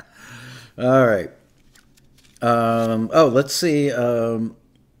 All right. Let's see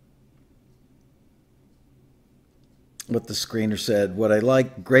what the screener said. What I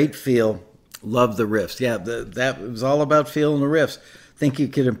like, great feel, love the riffs. Yeah, that was all about feeling the riffs. Think you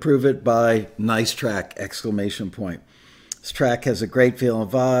could improve it by nice track, exclamation point. This track has a great feel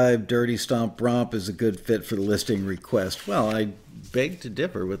and vibe. Dirty Stomp Romp is a good fit for the listing request. Well, I beg to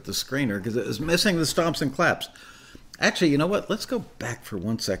differ with the screener because it was missing the stomps and claps. Actually, you know what? Let's go back for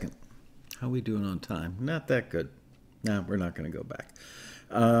 1 second. How are we doing on time? Not that good. No, we're not going to go back.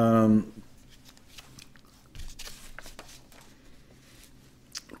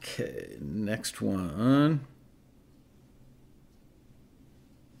 Okay, next one.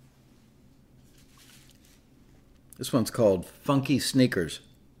 This one's called Funky Sneakers.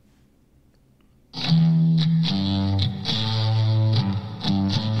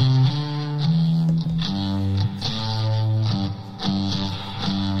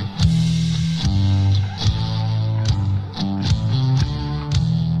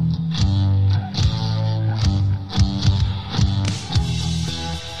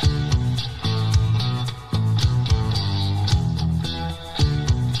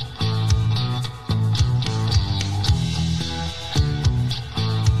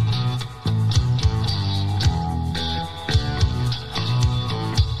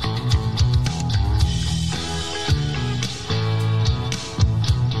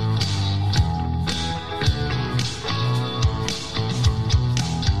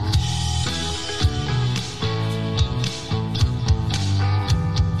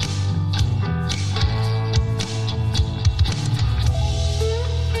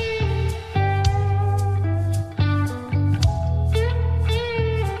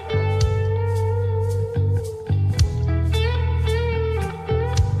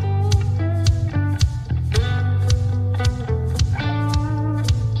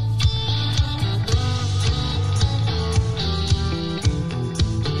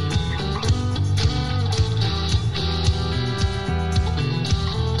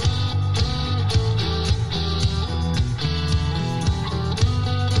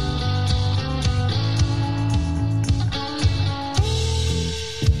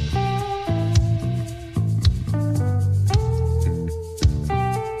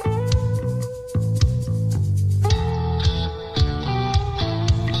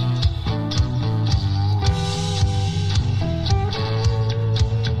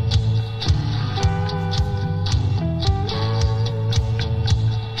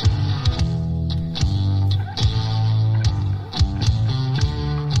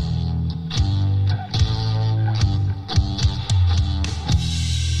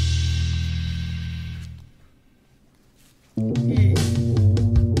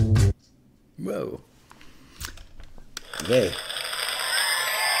 Whoa. Okay.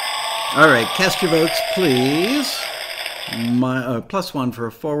 All right, cast your votes, please. +1 for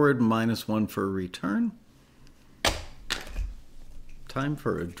a forward, -1 for a return. Time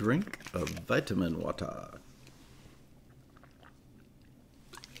for a drink of vitamin water.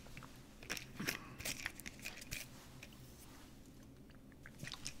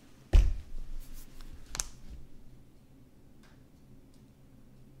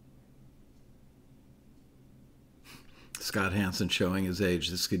 Scott Hansen showing his age.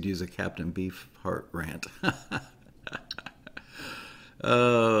 This could use a Captain Beefheart rant.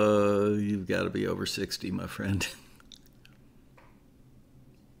 You've got to be over 60, my friend.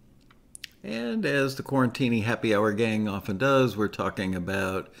 And as the Quarantini Happy Hour gang often does, we're talking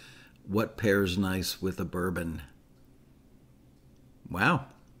about what pairs nice with a bourbon. Wow.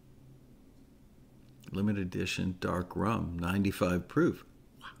 Limited edition dark rum, 95 proof.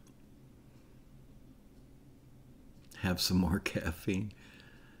 Wow. Have some more caffeine.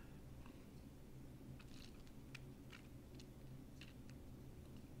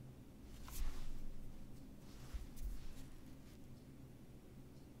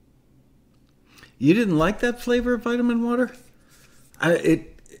 You didn't like that flavor of vitamin water?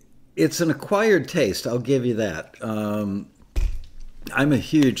 It's an acquired taste, I'll give you that. I'm a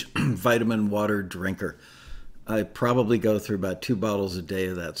huge vitamin water drinker. I probably go through about 2 bottles a day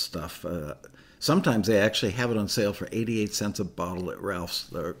of that stuff. Sometimes they actually have it on sale for 88 cents a bottle at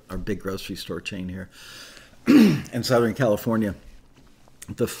Ralph's, our big grocery store chain here in Southern California.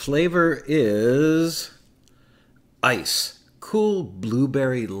 The flavor is ice. Cool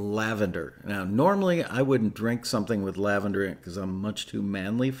blueberry lavender. Now, normally I wouldn't drink something with lavender in it because I'm much too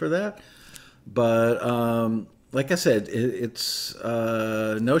manly for that. But like I said, it's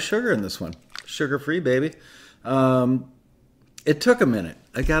no sugar in this one. Sugar-free, baby. It took a minute,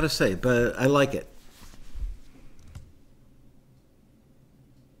 I gotta say, but I like it.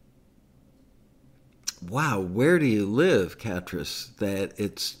 Wow, where do you live, Catrice, that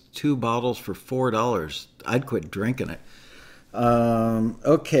it's 2 bottles for $4? I'd quit drinking it.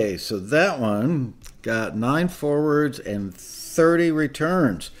 Okay, so that one got 9 forwards and 30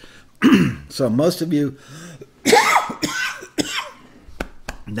 returns. So most of you,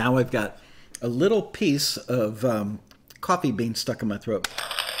 now I've got a little piece of coffee bean stuck in my throat.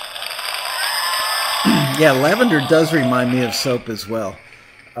 Yeah, lavender does remind me of soap as well.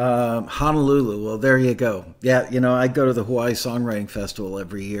 Honolulu, well, there you go. Yeah, I go to the Hawaii Songwriting Festival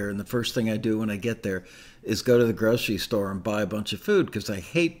every year, and the first thing I do when I get there is go to the grocery store and buy a bunch of food because I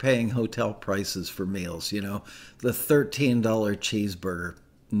hate paying hotel prices for meals. The $13 cheeseburger,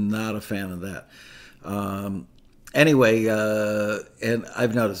 not a fan of that. Anyway, and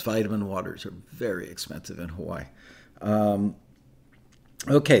I've noticed vitamin waters are very expensive in Hawaii.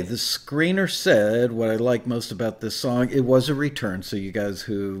 Okay, the screener said what I like most about this song. It was a return, so you guys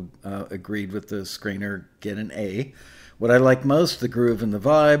who agreed with the screener get an A. What I like most, the groove and the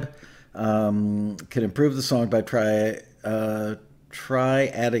vibe. Can improve the song by try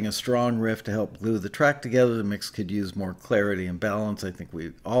adding a strong riff to help glue the track together. The mix could use more clarity and balance. I think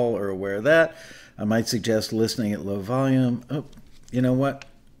we all are aware of that. I might suggest listening at low volume. Oh, you know what?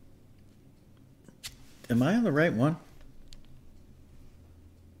 Am I on the right one?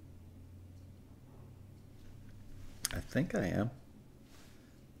 I think I am.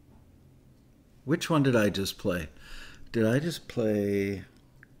 Which one did I just play? Did I just play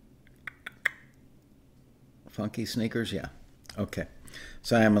Funky Sneakers? Yeah. Okay.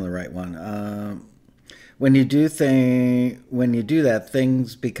 So I am on the right one. When you do that,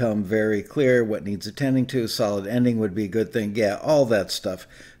 things become very clear. What needs attending to, solid ending would be a good thing. Yeah, all that stuff.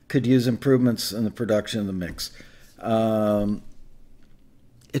 Could use improvements in the production of the mix.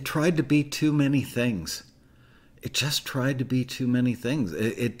 It tried to be too many things. It just tried to be too many things.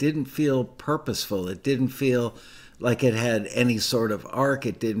 It didn't feel purposeful. It didn't feel like it had any sort of arc.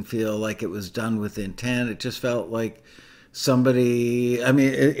 It didn't feel like it was done with intent. It just felt like somebody,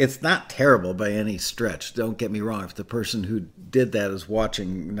 it's not terrible by any stretch. Don't get me wrong. If the person who did that is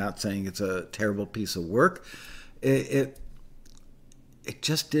watching, not saying it's a terrible piece of work, it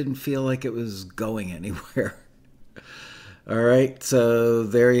just didn't feel like it was going anywhere. All right, so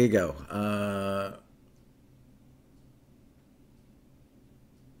there you go.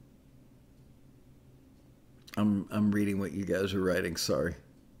 I'm reading what you guys are writing. Sorry.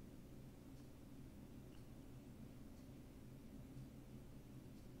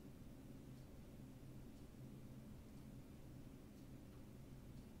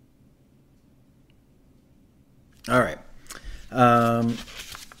 All right.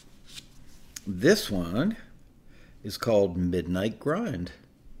 This one is called Midnight Grind.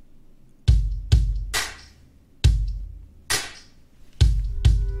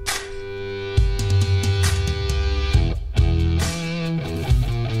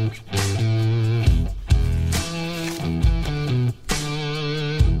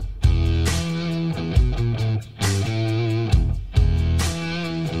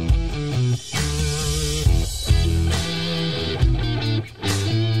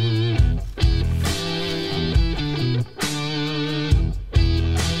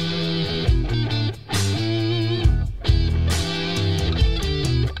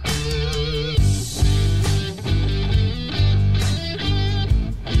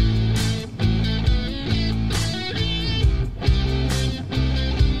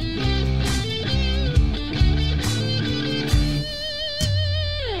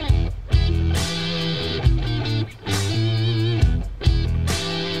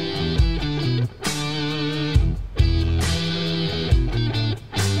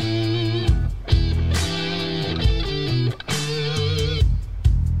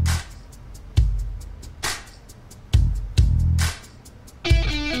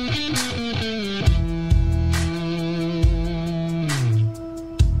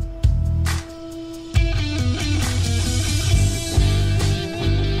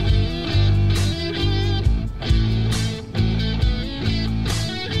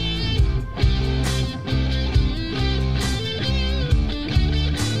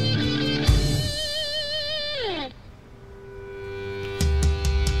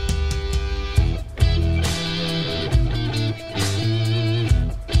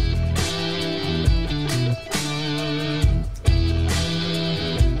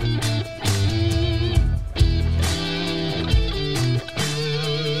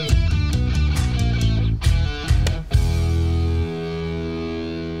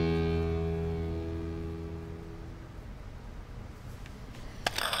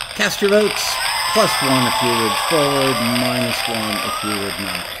 Cast your votes. +1 if you would forward, -1 if you would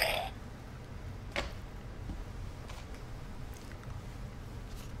not.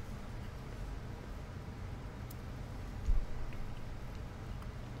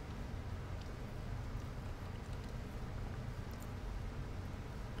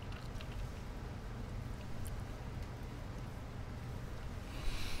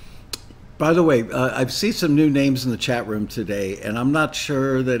 By the way, I've seen some new names in the chat room today, and I'm not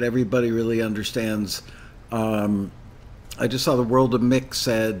sure that everybody really understands. I just saw the World of Mix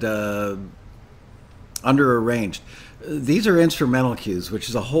said underarranged. These are instrumental cues, which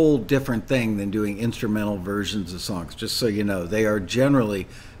is a whole different thing than doing instrumental versions of songs, just so you know. They are generally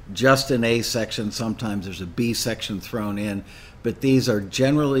just an A section. Sometimes there's a B section thrown in, but these are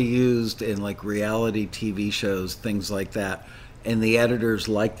generally used in like reality TV shows, things like that. And the editors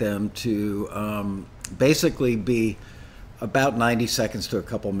like them to basically be about 90 seconds to a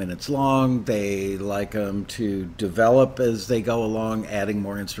couple minutes long. They like them to develop as they go along, adding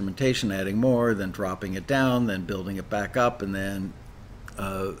more instrumentation, adding more, then dropping it down, then building it back up, and then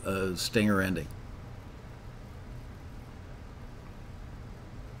a stinger ending.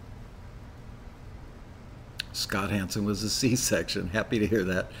 Scott Hansen was a C-section. Happy to hear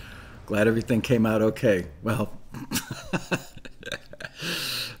that. Glad everything came out okay. Well...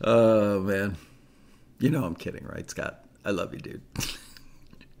 Oh, man. You know I'm kidding, right, Scott? I love you, dude.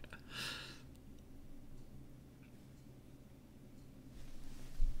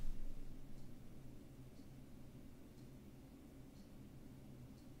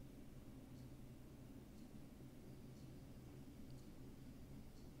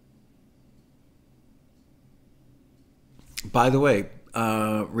 By the way,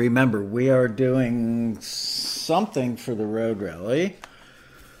 remember, we are doing something for the Road Rally.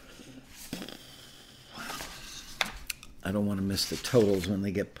 I don't want to miss the totals when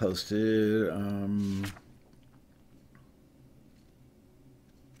they get posted. Of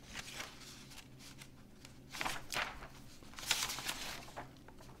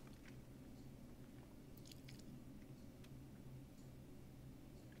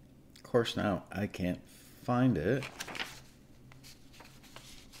course, now I can't find it.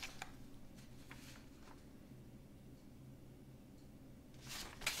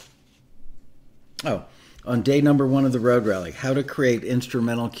 Oh, on day number 1 of the Road Rally, how to create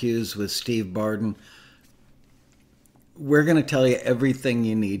instrumental cues with Steve Barden. We're going to tell you everything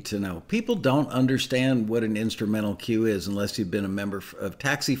you need to know. People don't understand what an instrumental cue is unless you've been a member of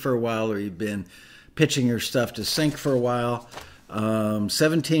Taxi for a while or you've been pitching your stuff to sync for a while.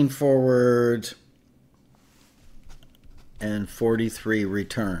 17 forwards and 43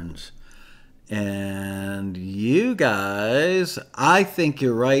 returns. And you guys, I think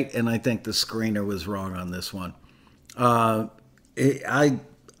you're right, and I think the screener was wrong on this one. I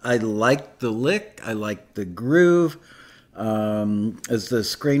liked the lick. I liked the groove. As the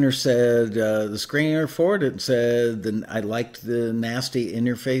screener said, the screener forward it said, I liked the nasty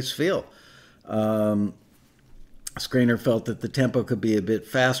in-your-face feel. Screener felt that the tempo could be a bit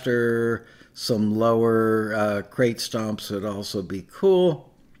faster. Some lower crate stomps would also be cool.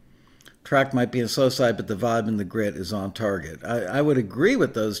 Track might be a slow side, but the vibe and the grit is on target. I would agree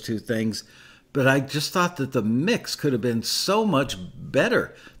with those two things, but I just thought that the mix could have been so much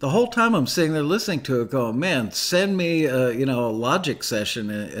better. The whole time I'm sitting there listening to it going, man, send me a Logic session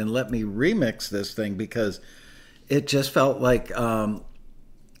and let me remix this thing, because it just felt like a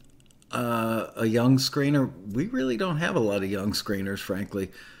young screener. We really don't have a lot of young screeners,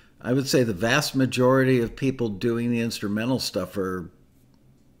 frankly. I would say the vast majority of people doing the instrumental stuff are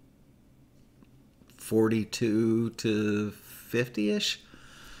 42 to 50-ish.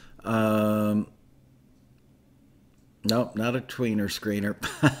 Nope, not a tweener screener.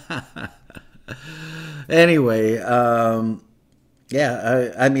 Anyway,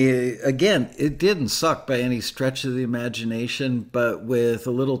 yeah, I mean, again, it didn't suck by any stretch of the imagination, but with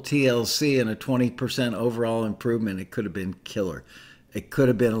a little TLC and a 20% overall improvement, it could have been killer. It could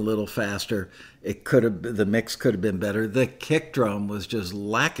have been a little faster. The mix could have been better. The kick drum was just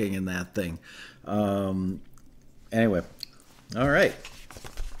lacking in that thing. Anyway, all right.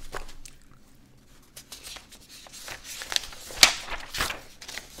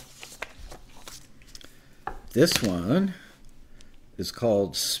 This one is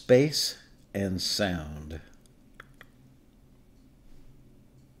called Space and Sound.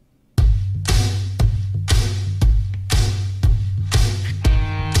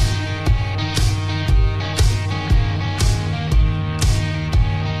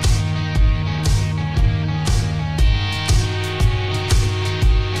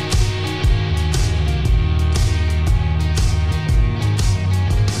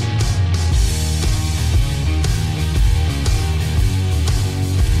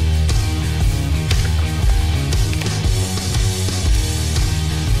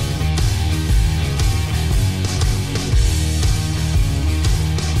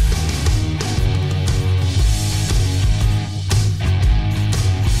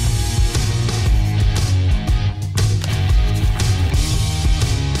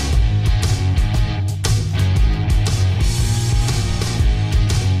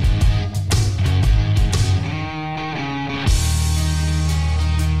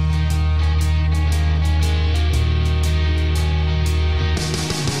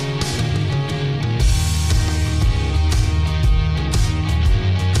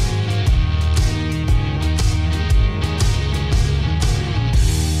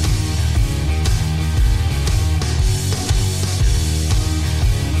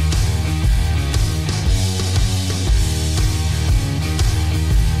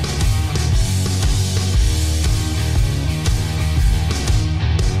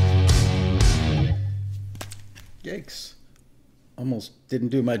 Yikes. Almost didn't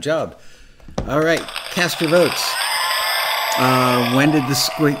do my job. All right, cast your votes. When did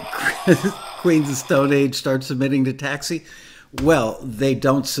the Queens of Stone Age start submitting to Taxi? Well, they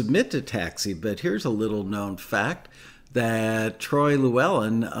don't submit to Taxi, but here's a little known fact that Troy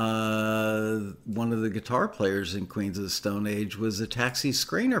Llewellyn, one of the guitar players in Queens of the Stone Age, was a Taxi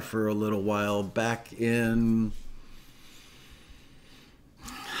screener for a little while back in,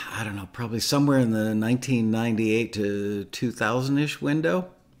 I don't know, probably somewhere in the 1998 to 2000-ish window.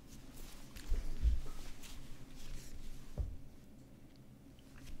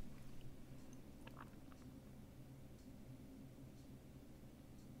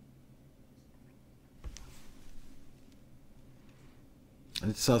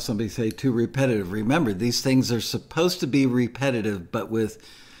 I saw somebody say too repetitive. Remember, these things are supposed to be repetitive, but with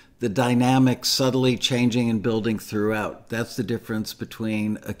the dynamic subtly changing and building throughout. That's the difference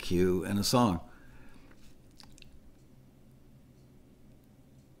between a cue and a song.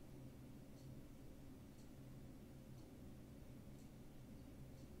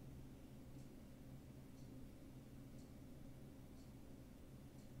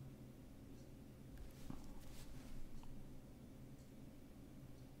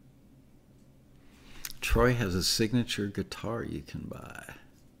 Troy has a signature guitar you can buy.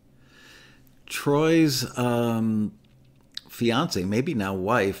 Troy's fiance, maybe now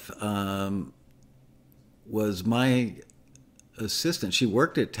wife, was my assistant. She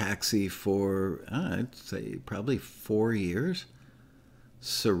worked at Taxi for, I'd say, probably 4 years.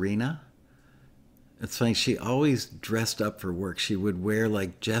 Serena. It's funny, she always dressed up for work. She would wear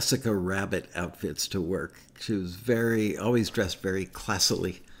like Jessica Rabbit outfits to work. She was always dressed very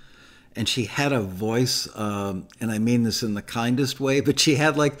classily. And she had a voice, and I mean this in the kindest way, but she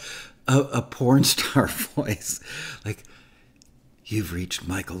had like a porn star voice. Like, you've reached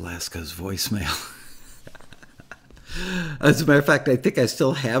Michael Laska's voicemail. As a matter of fact, I think I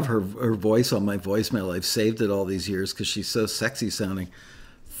still have her voice on my voicemail. I've saved it all these years because she's so sexy sounding.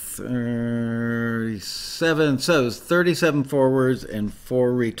 37, so it was 37 forwards and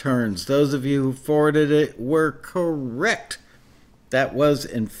 4 returns. Those of you who forwarded it were correct. That was,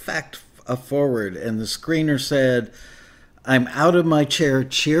 in fact, a forward. And the screener said, I'm out of my chair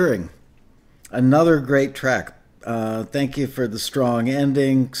cheering. Another great track. Thank you for the strong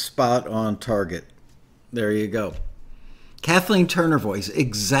ending. Spot on target. There you go. Kathleen Turner voice.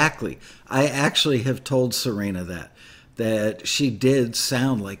 Exactly. I actually have told Serena that she did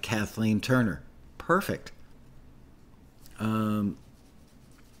sound like Kathleen Turner. Perfect.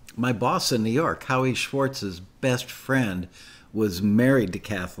 My boss in New York, Howie Schwartz's best friend, was married to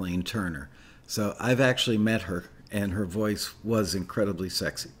Kathleen Turner. So I've actually met her, and her voice was incredibly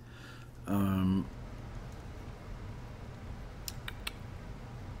sexy.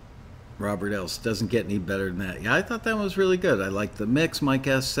 Robert Else, doesn't get any better than that. Yeah, I thought that was really good. I like the mix, Mike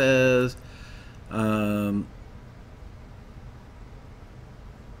S. says.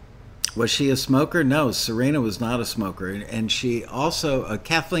 Was she a smoker? No, Serena was not a smoker. And she also,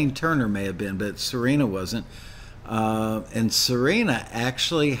 Kathleen Turner may have been, but Serena wasn't. And Serena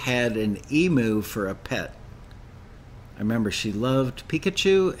actually had an emu for a pet. I remember she loved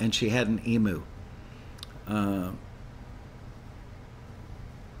Pikachu, and she had an emu.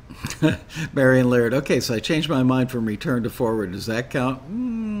 Marion Laird. Okay, so I changed my mind from return to forward. Does that count?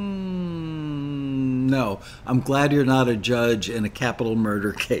 No. I'm glad you're not a judge in a capital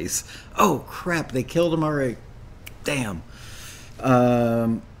murder case. Oh, crap. They killed him already. Damn.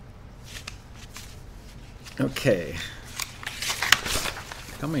 Okay.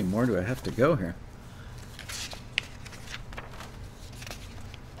 How many more do I have to go here?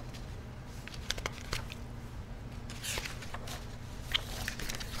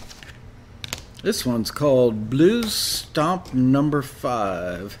 This one's called Blues Stomp Number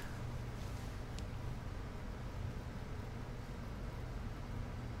 5.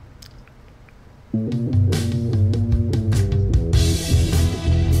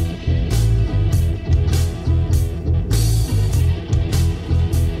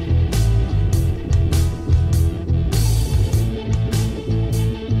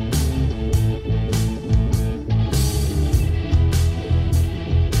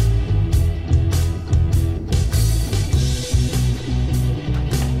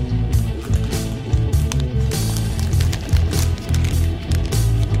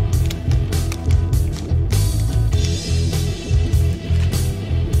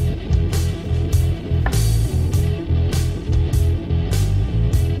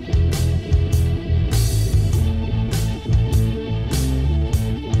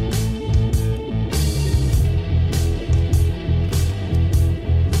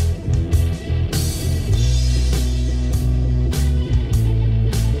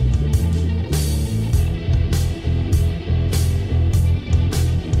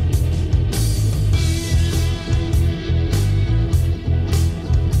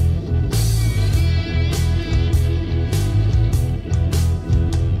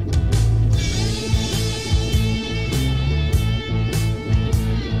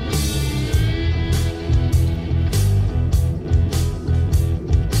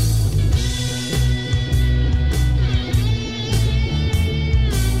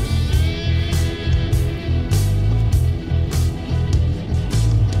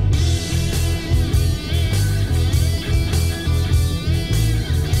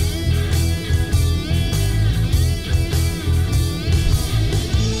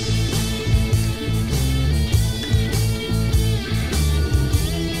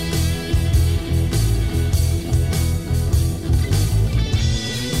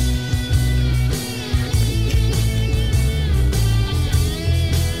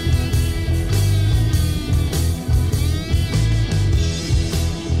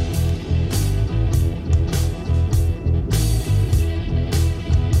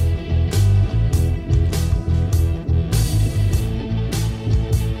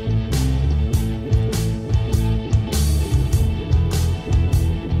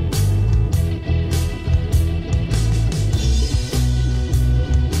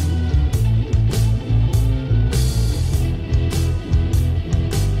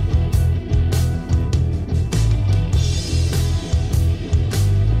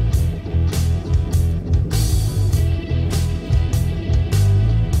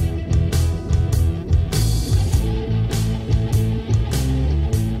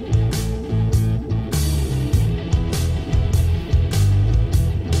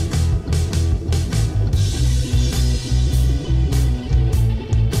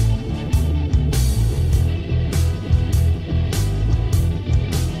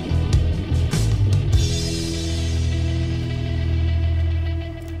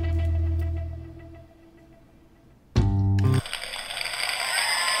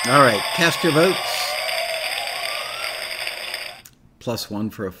 All right, cast your votes.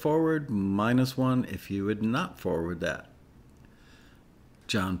 +1 for a forward, -1 if you would not forward that.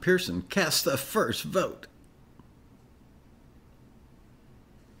 John Pearson cast the first vote.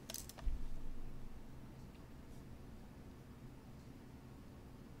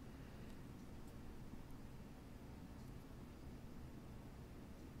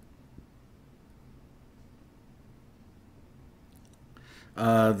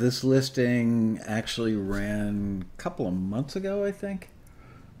 This listing actually ran a couple of months ago, I think.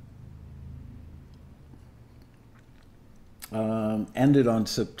 Ended on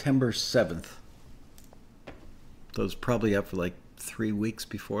September 7th. So it was probably up for like 3 weeks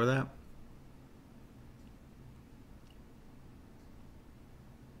before that.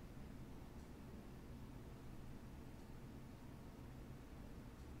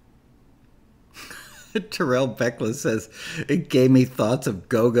 Terrell Beckless says, it gave me thoughts of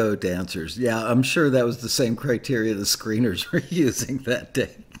go-go dancers. Yeah, I'm sure that was the same criteria the screeners were using that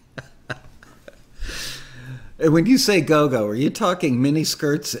day. When you say go-go, are you talking mini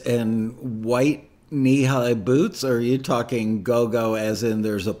skirts and white knee-high boots, or are you talking go-go as in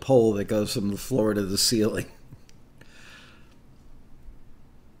there's a pole that goes from the floor to the ceiling?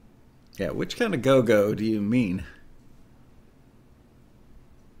 Yeah, which kind of go-go do you mean?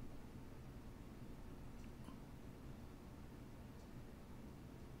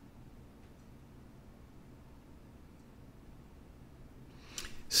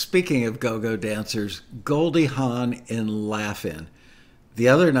 Speaking of go-go dancers, Goldie Hawn in Laugh-In. The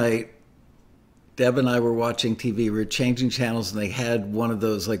other night, Deb and I were watching TV. We were changing channels, and they had one of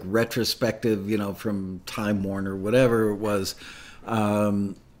those like retrospective, from Time Warner, whatever it was.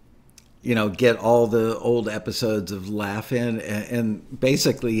 Get all the old episodes of Laugh-In, and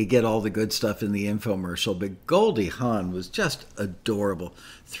basically you get all the good stuff in the infomercial. But Goldie Hawn was just adorable.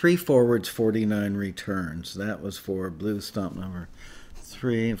 3 forwards, 49 returns. That was for Blue Stump number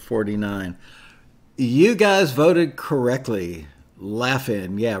 349. You guys voted correctly.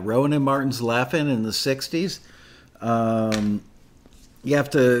 Laugh-In. Yeah, Rowan and Martin's Laugh-In in the 60s. You have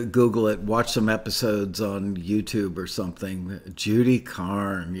to Google it. Watch some episodes on YouTube or something. Judy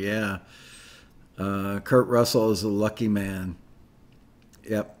Carn. Yeah. Kurt Russell is a lucky man.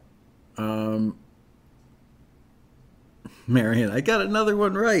 Yep. Marion, I got another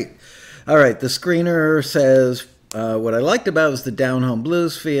one right. All right, the screener says, what I liked about was the down-home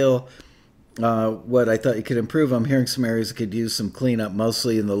blues feel. What I thought you could improve, I'm hearing some areas that could use some cleanup,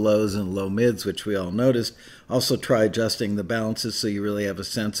 mostly in the lows and low mids, which we all noticed. Also try adjusting the balances so you really have a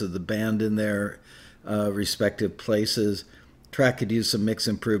sense of the band in their respective places. Track could use some mix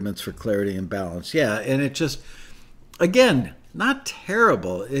improvements for clarity and balance. Yeah, and it just, again, not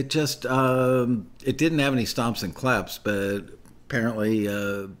terrible. It just, it didn't have any stomps and claps, but apparently,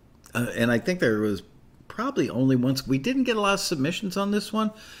 and I think there was probably only once. We didn't get a lot of submissions on this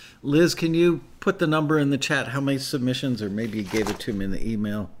one. Liz, can you put the number in the chat? How many submissions? Or maybe you gave it to me in the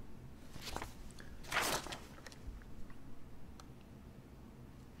email.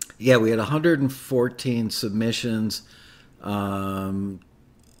 Yeah, we had 114 submissions.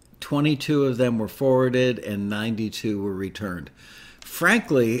 22 of them were forwarded and 92 were returned.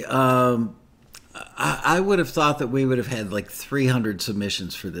 Frankly, I would have thought that we would have had like 300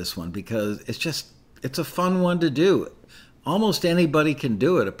 submissions for this one, because it's a fun one to do. Almost anybody can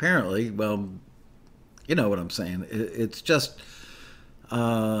do it, apparently. Well, you know what I'm saying. It's just,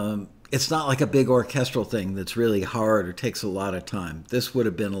 it's not like a big orchestral thing that's really hard or takes a lot of time. This would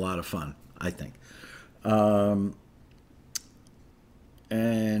have been a lot of fun, I think.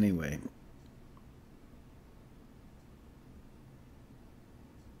 Anyway.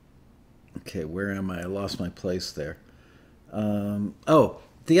 Okay, where am I? I lost my place there.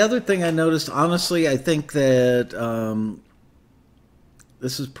 The other thing I noticed, honestly, I think that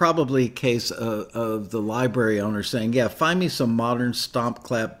this is probably a case of the library owner saying, yeah, find me some modern stomp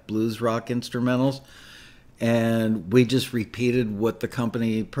clap blues rock instrumentals. And we just repeated what the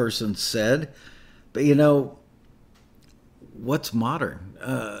company person said. But, what's modern?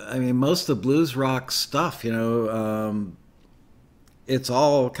 I mean, most of the blues rock stuff, it's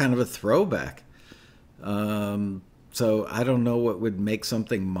all kind of a throwback. So I don't know what would make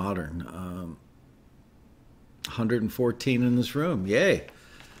something modern. 114 in this room. Yay.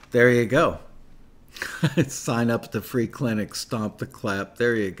 There you go. Sign up at the free clinic. Stomp the clap.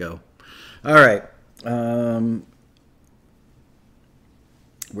 There you go. All right.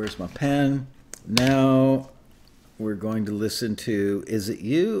 Where's my pen? Now we're going to listen to Is It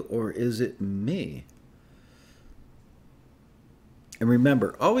You or Is It Me? And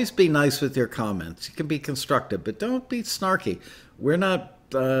remember, always be nice with your comments. You can be constructive, but don't be snarky. We're not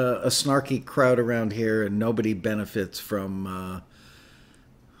a snarky crowd around here, and nobody benefits from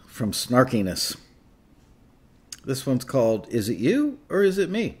snarkiness. This one's called "Is It You or Is It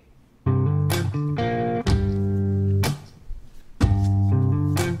Me?"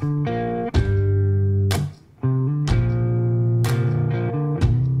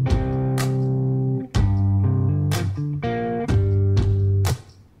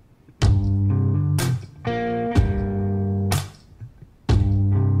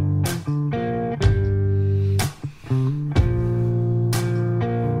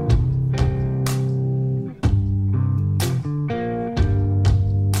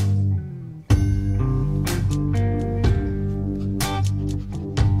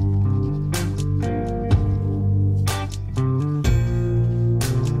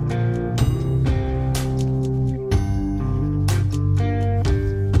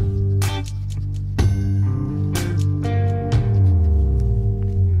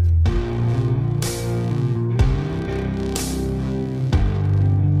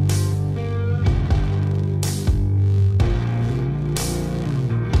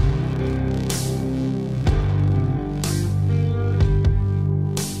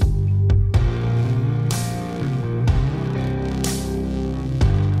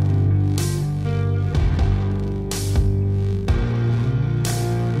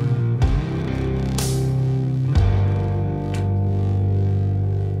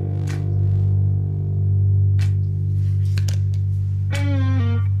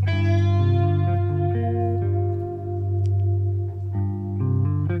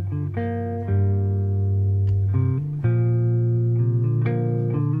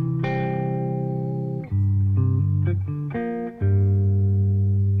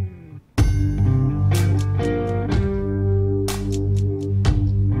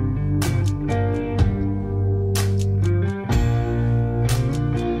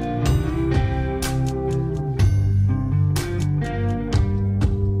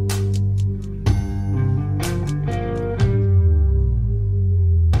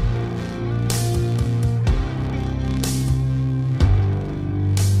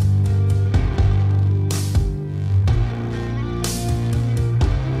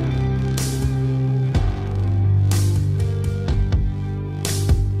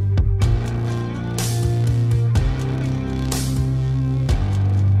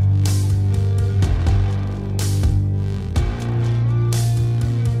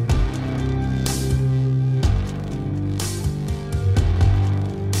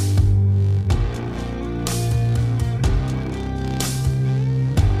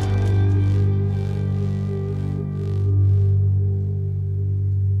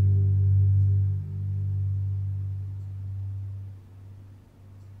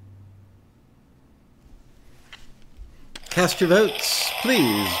 Cast your votes,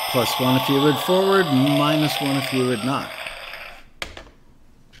 please. +1 if you would forward, -1 if you would not.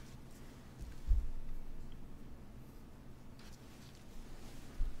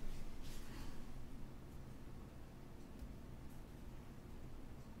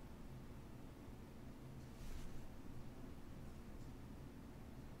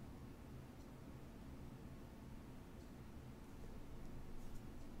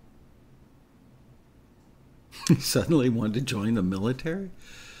 You suddenly wanted to join the military?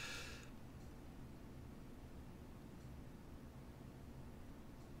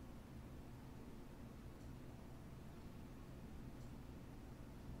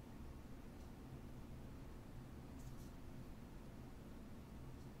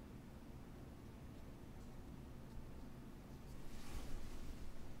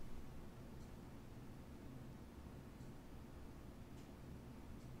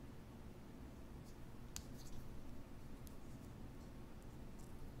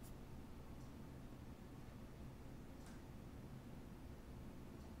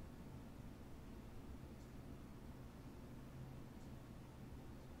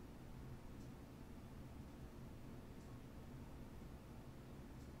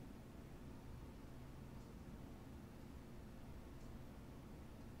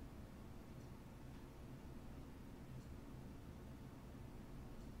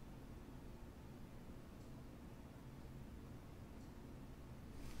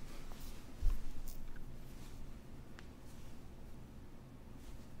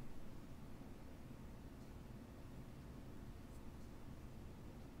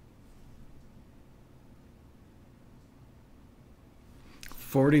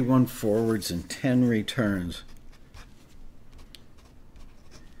 "41 forwards and 10 returns.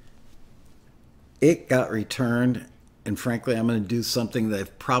 It got returned, and frankly, I'm going to do something that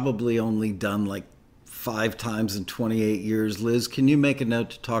I've probably only done like 5 times in 28 years. Liz, can you make a note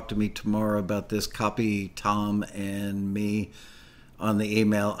to talk to me tomorrow about this? Copy Tom and me on the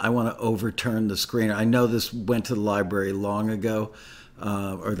email. I want to overturn the screener. I know this went to the library long ago,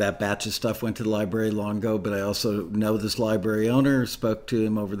 or that batch of stuff went to the library long ago, but I also know this library owner, spoke to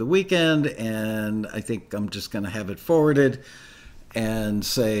him over the weekend, and I think I'm just going to have it forwarded and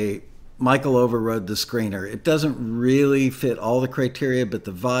say, Michael overrode the screener. It doesn't really fit all the criteria, but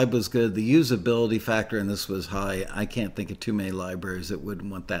the vibe was good. The usability factor in this was high. I can't think of too many libraries that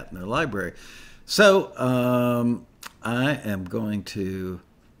wouldn't want that in their library. So I am going to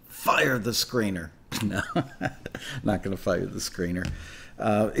fire the screener. No, not going to fire the screener.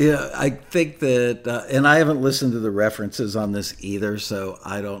 I think that, and I haven't listened to the references on this either, so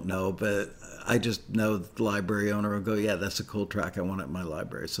I don't know, but I just know that the library owner will go, yeah, that's a cool track. I want it in my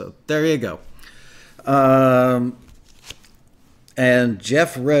library. So there you go. And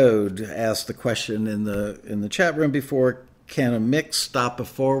Jeff Rode asked the question in the chat room before, can a mix stop a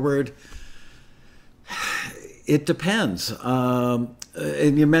forward? It depends.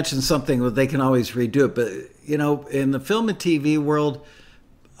 And you mentioned something where they can always redo it. But, in the film and TV world,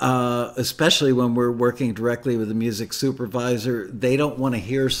 especially when we're working directly with the music supervisor, they don't want to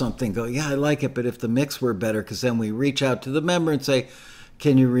hear something go, yeah, I like it, but if the mix were better, because then we reach out to the member and say,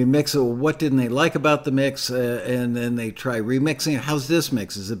 can you remix it? Well, what didn't they like about the mix? And then they try remixing it. How's this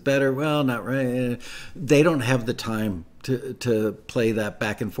mix? Is it better? Well, not right. They don't have the time to play that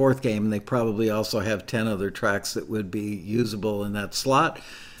back and forth game. And they probably also have 10 other tracks that would be usable in that slot.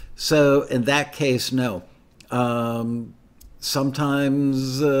 So in that case, no.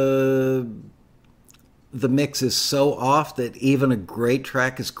 Sometimes the mix is so off that even a great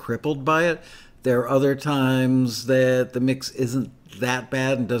track is crippled by it. There are other times that the mix isn't that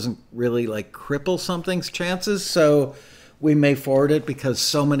bad and doesn't really cripple something's chances. So we may forward it because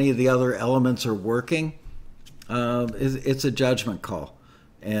so many of the other elements are working. It's a judgment call.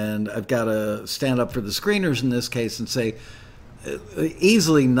 And I've got to stand up for the screeners in this case and say,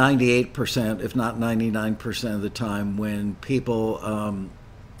 easily 98%, if not 99% of the time, when people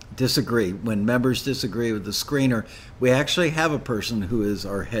disagree, when members disagree with the screener, we actually have a person who is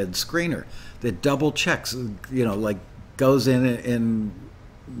our head screener that double checks, goes in and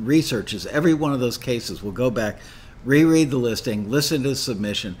researches every one of those cases. We'll go back, reread the listing, listen to the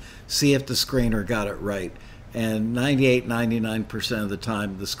submission, see if the screener got it right. And 98, 99% of the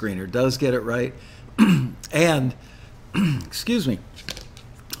time, the screener does get it right. And excuse me.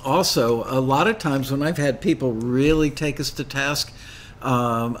 Also, a lot of times when I've had people really take us to task,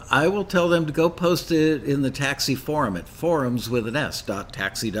 I will tell them to go post it in the Taxi forum at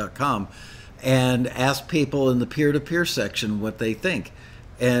forums.taxi.com and ask people in the peer-to-peer section what they think.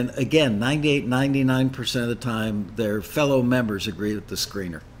 And again, 98, 99% of the time, their fellow members agree with the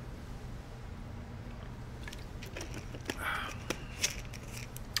screener.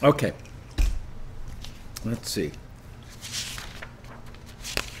 Okay. Let's see.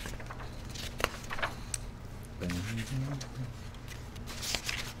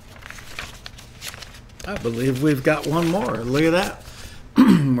 I believe we've got one more. Look at that.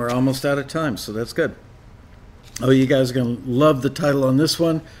 We're almost out of time, so that's good. Oh, you guys are going to love the title on this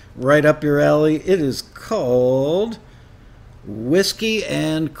one. Right up your alley. It is called Whiskey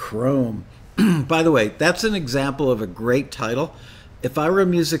and Chrome. By the way, that's an example of a great title. If I were a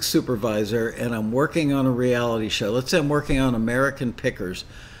music supervisor and I'm working on a reality show, let's say I'm working on American Pickers,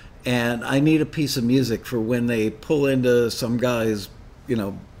 and I need a piece of music for when they pull into some guy's,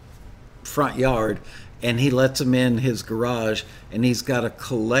 front yard, and he lets him in his garage, and he's got a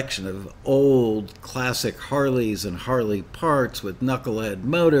collection of old classic Harleys and Harley parts with knucklehead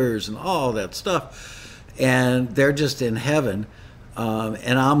motors and all that stuff, and they're just in heaven,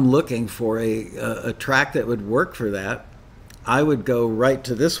 and I'm looking for a track that would work for that. I would go right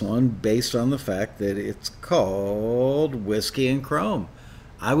to this one based on the fact that it's called Whiskey and Chrome.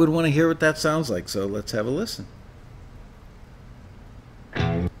 I would want to hear what that sounds like, so let's have a listen.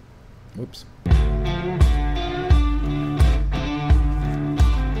 Whoops.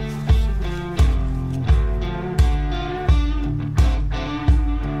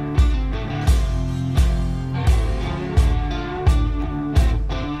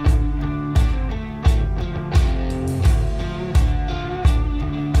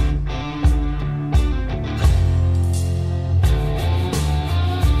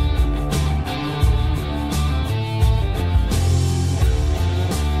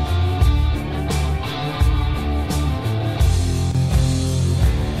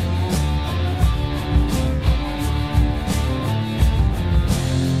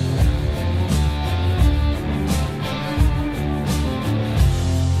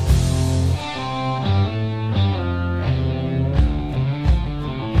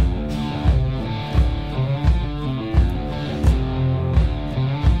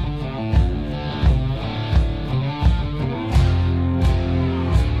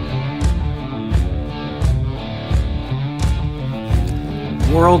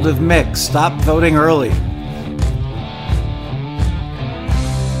 World of Mix. Stop voting early.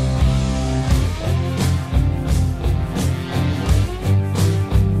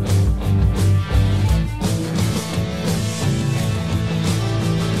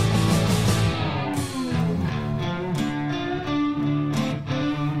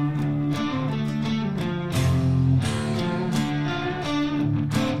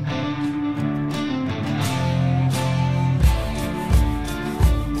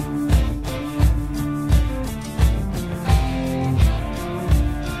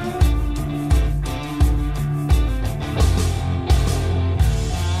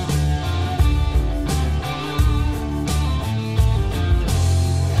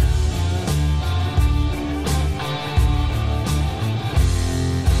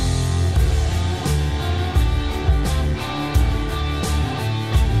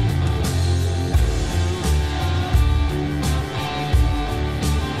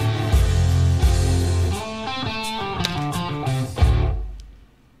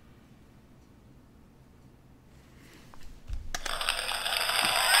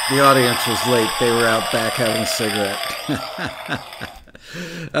 The audience was late. They were out back having a cigarette.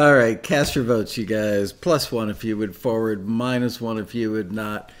 All right, cast your votes, you guys. +1 if you would forward, -1 if you would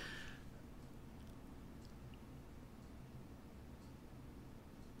not.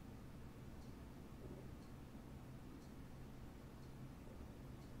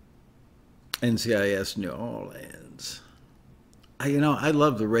 NCIS New Orleans. I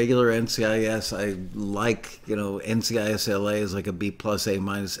love the regular NCIS. I like, NCIS LA is like a B+, A-.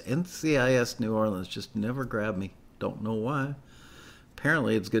 NCIS New Orleans just never grabbed me. Don't know why.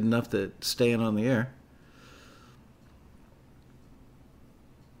 Apparently it's good enough to staying on the air.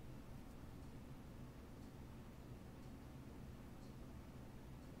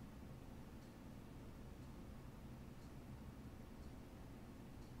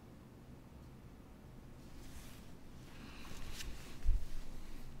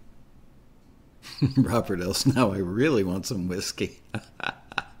 Robert Else, now I really want some whiskey.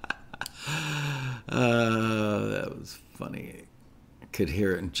 That was funny. I could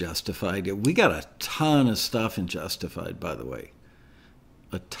hear it in Justified. We got a ton of stuff in Justified, by the way.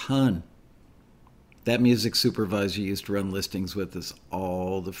 A ton. That music supervisor used to run listings with us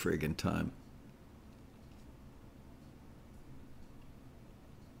all the friggin' time.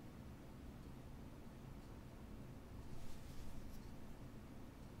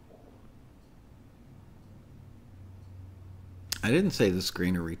 I didn't say the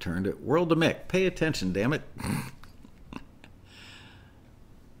screener returned it. World of Mick. Pay attention, damn it.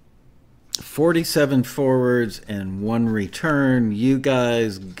 47 forwards and 1 return. You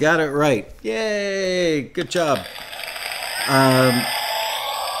guys got it right. Yay! Good job.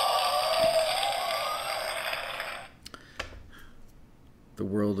 The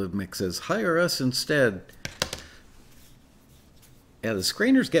World of Mick says, hire us instead. Yeah, the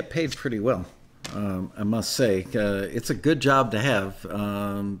screeners get paid pretty well. I must say, it's a good job to have.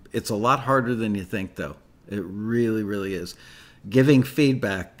 It's a lot harder than you think, though. It really, really is. Giving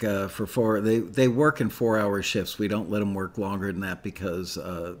feedback they work in 4-hour shifts. We don't let them work longer than that because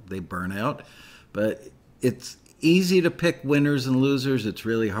they burn out. But it's easy to pick winners and losers. It's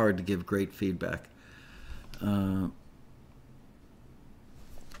really hard to give great feedback.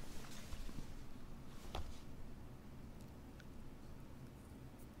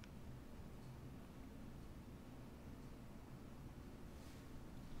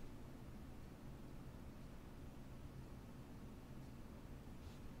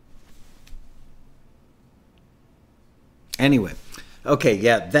 Anyway, okay,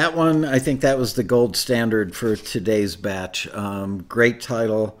 yeah, that one, I think that was the gold standard for today's batch. Great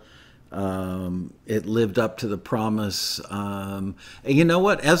title. It lived up to the promise. And you know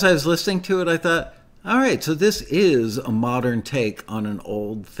what? As I was listening to it, I thought, all right, so this is a modern take on an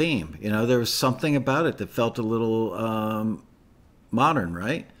old theme. There was something about it that felt a little modern,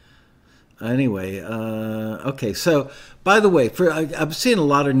 right? Anyway, okay, so by the way, I'm seeing a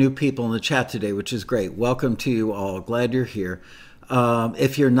lot of new people in the chat today, which is great. Welcome to you all. Glad you're here.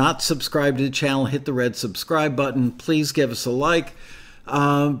 If you're not subscribed to the channel, hit the red subscribe button. Please give us a like.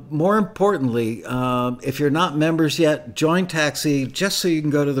 More importantly, if you're not members yet, join Taxi just so you can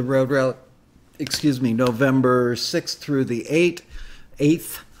go to the road rally, November 6th through the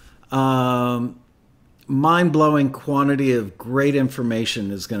 8th. Mind-blowing quantity of great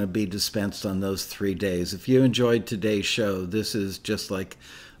information is going to be dispensed on those 3 days. If you enjoyed today's show, this is just like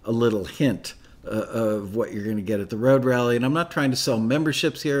a little hint of what you're going to get at the Road Rally. And I'm not trying to sell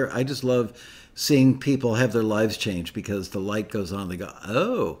memberships here. I just love seeing people have their lives change because the light goes on. They go,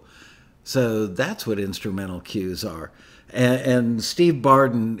 oh, so that's what instrumental cues are. And Steve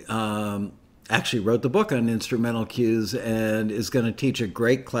Barden actually wrote the book on instrumental cues and is going to teach a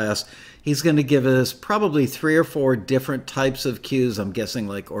great class. He's going to give us probably 3 or 4 different types of cues. I'm guessing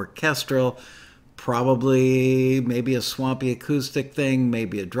like orchestral, probably maybe a swampy acoustic thing,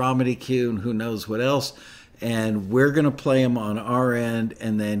 maybe a dramedy cue, and who knows what else. And we're going to play them on our end,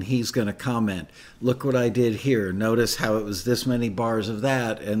 and then he's going to comment. Look what I did here. Notice how it was this many bars of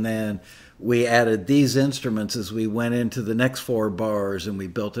that, and then we added these instruments as we went into the next 4 bars, and we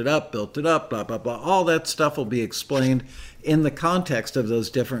built it up, blah, blah, blah. All that stuff will be explained in the context of those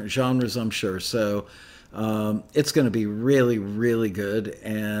different genres, I'm sure. So it's going to be really, really good.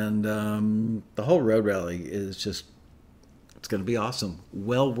 And the whole Road Rally is just, it's going to be awesome.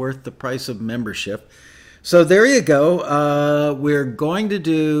 Well worth the price of membership. So there you go. We're going to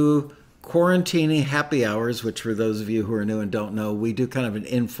do Quarantini happy hours, which for those of you who are new and don't know, we do kind of an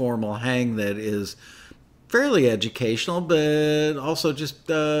informal hang that is fairly educational, but also just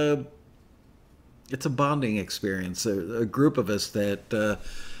it's a bonding experience. A group of us that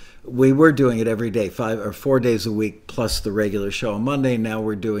we were doing it every day, 5 or 4 days a week, plus the regular show on Monday. Now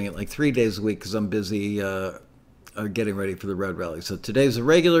we're doing it like 3 days a week because I'm busy getting ready for the Road Rally. So today's a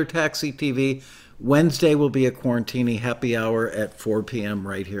regular Taxi TV. Wednesday will be a Quarantini happy hour at 4 p.m.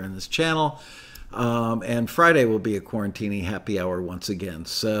 right here in this channel. And Friday will be a Quarantini happy hour once again.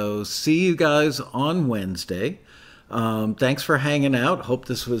 So see you guys on Wednesday. Thanks for hanging out. Hope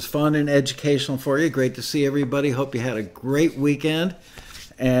this was fun and educational for you. Great to see everybody. Hope you had a great weekend.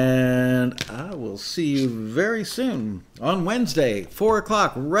 And I will see you very soon on Wednesday, 4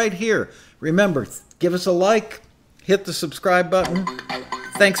 o'clock, right here. Remember, give us a like, hit the subscribe button.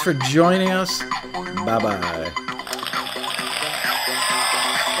 Thanks for joining us. Bye-bye.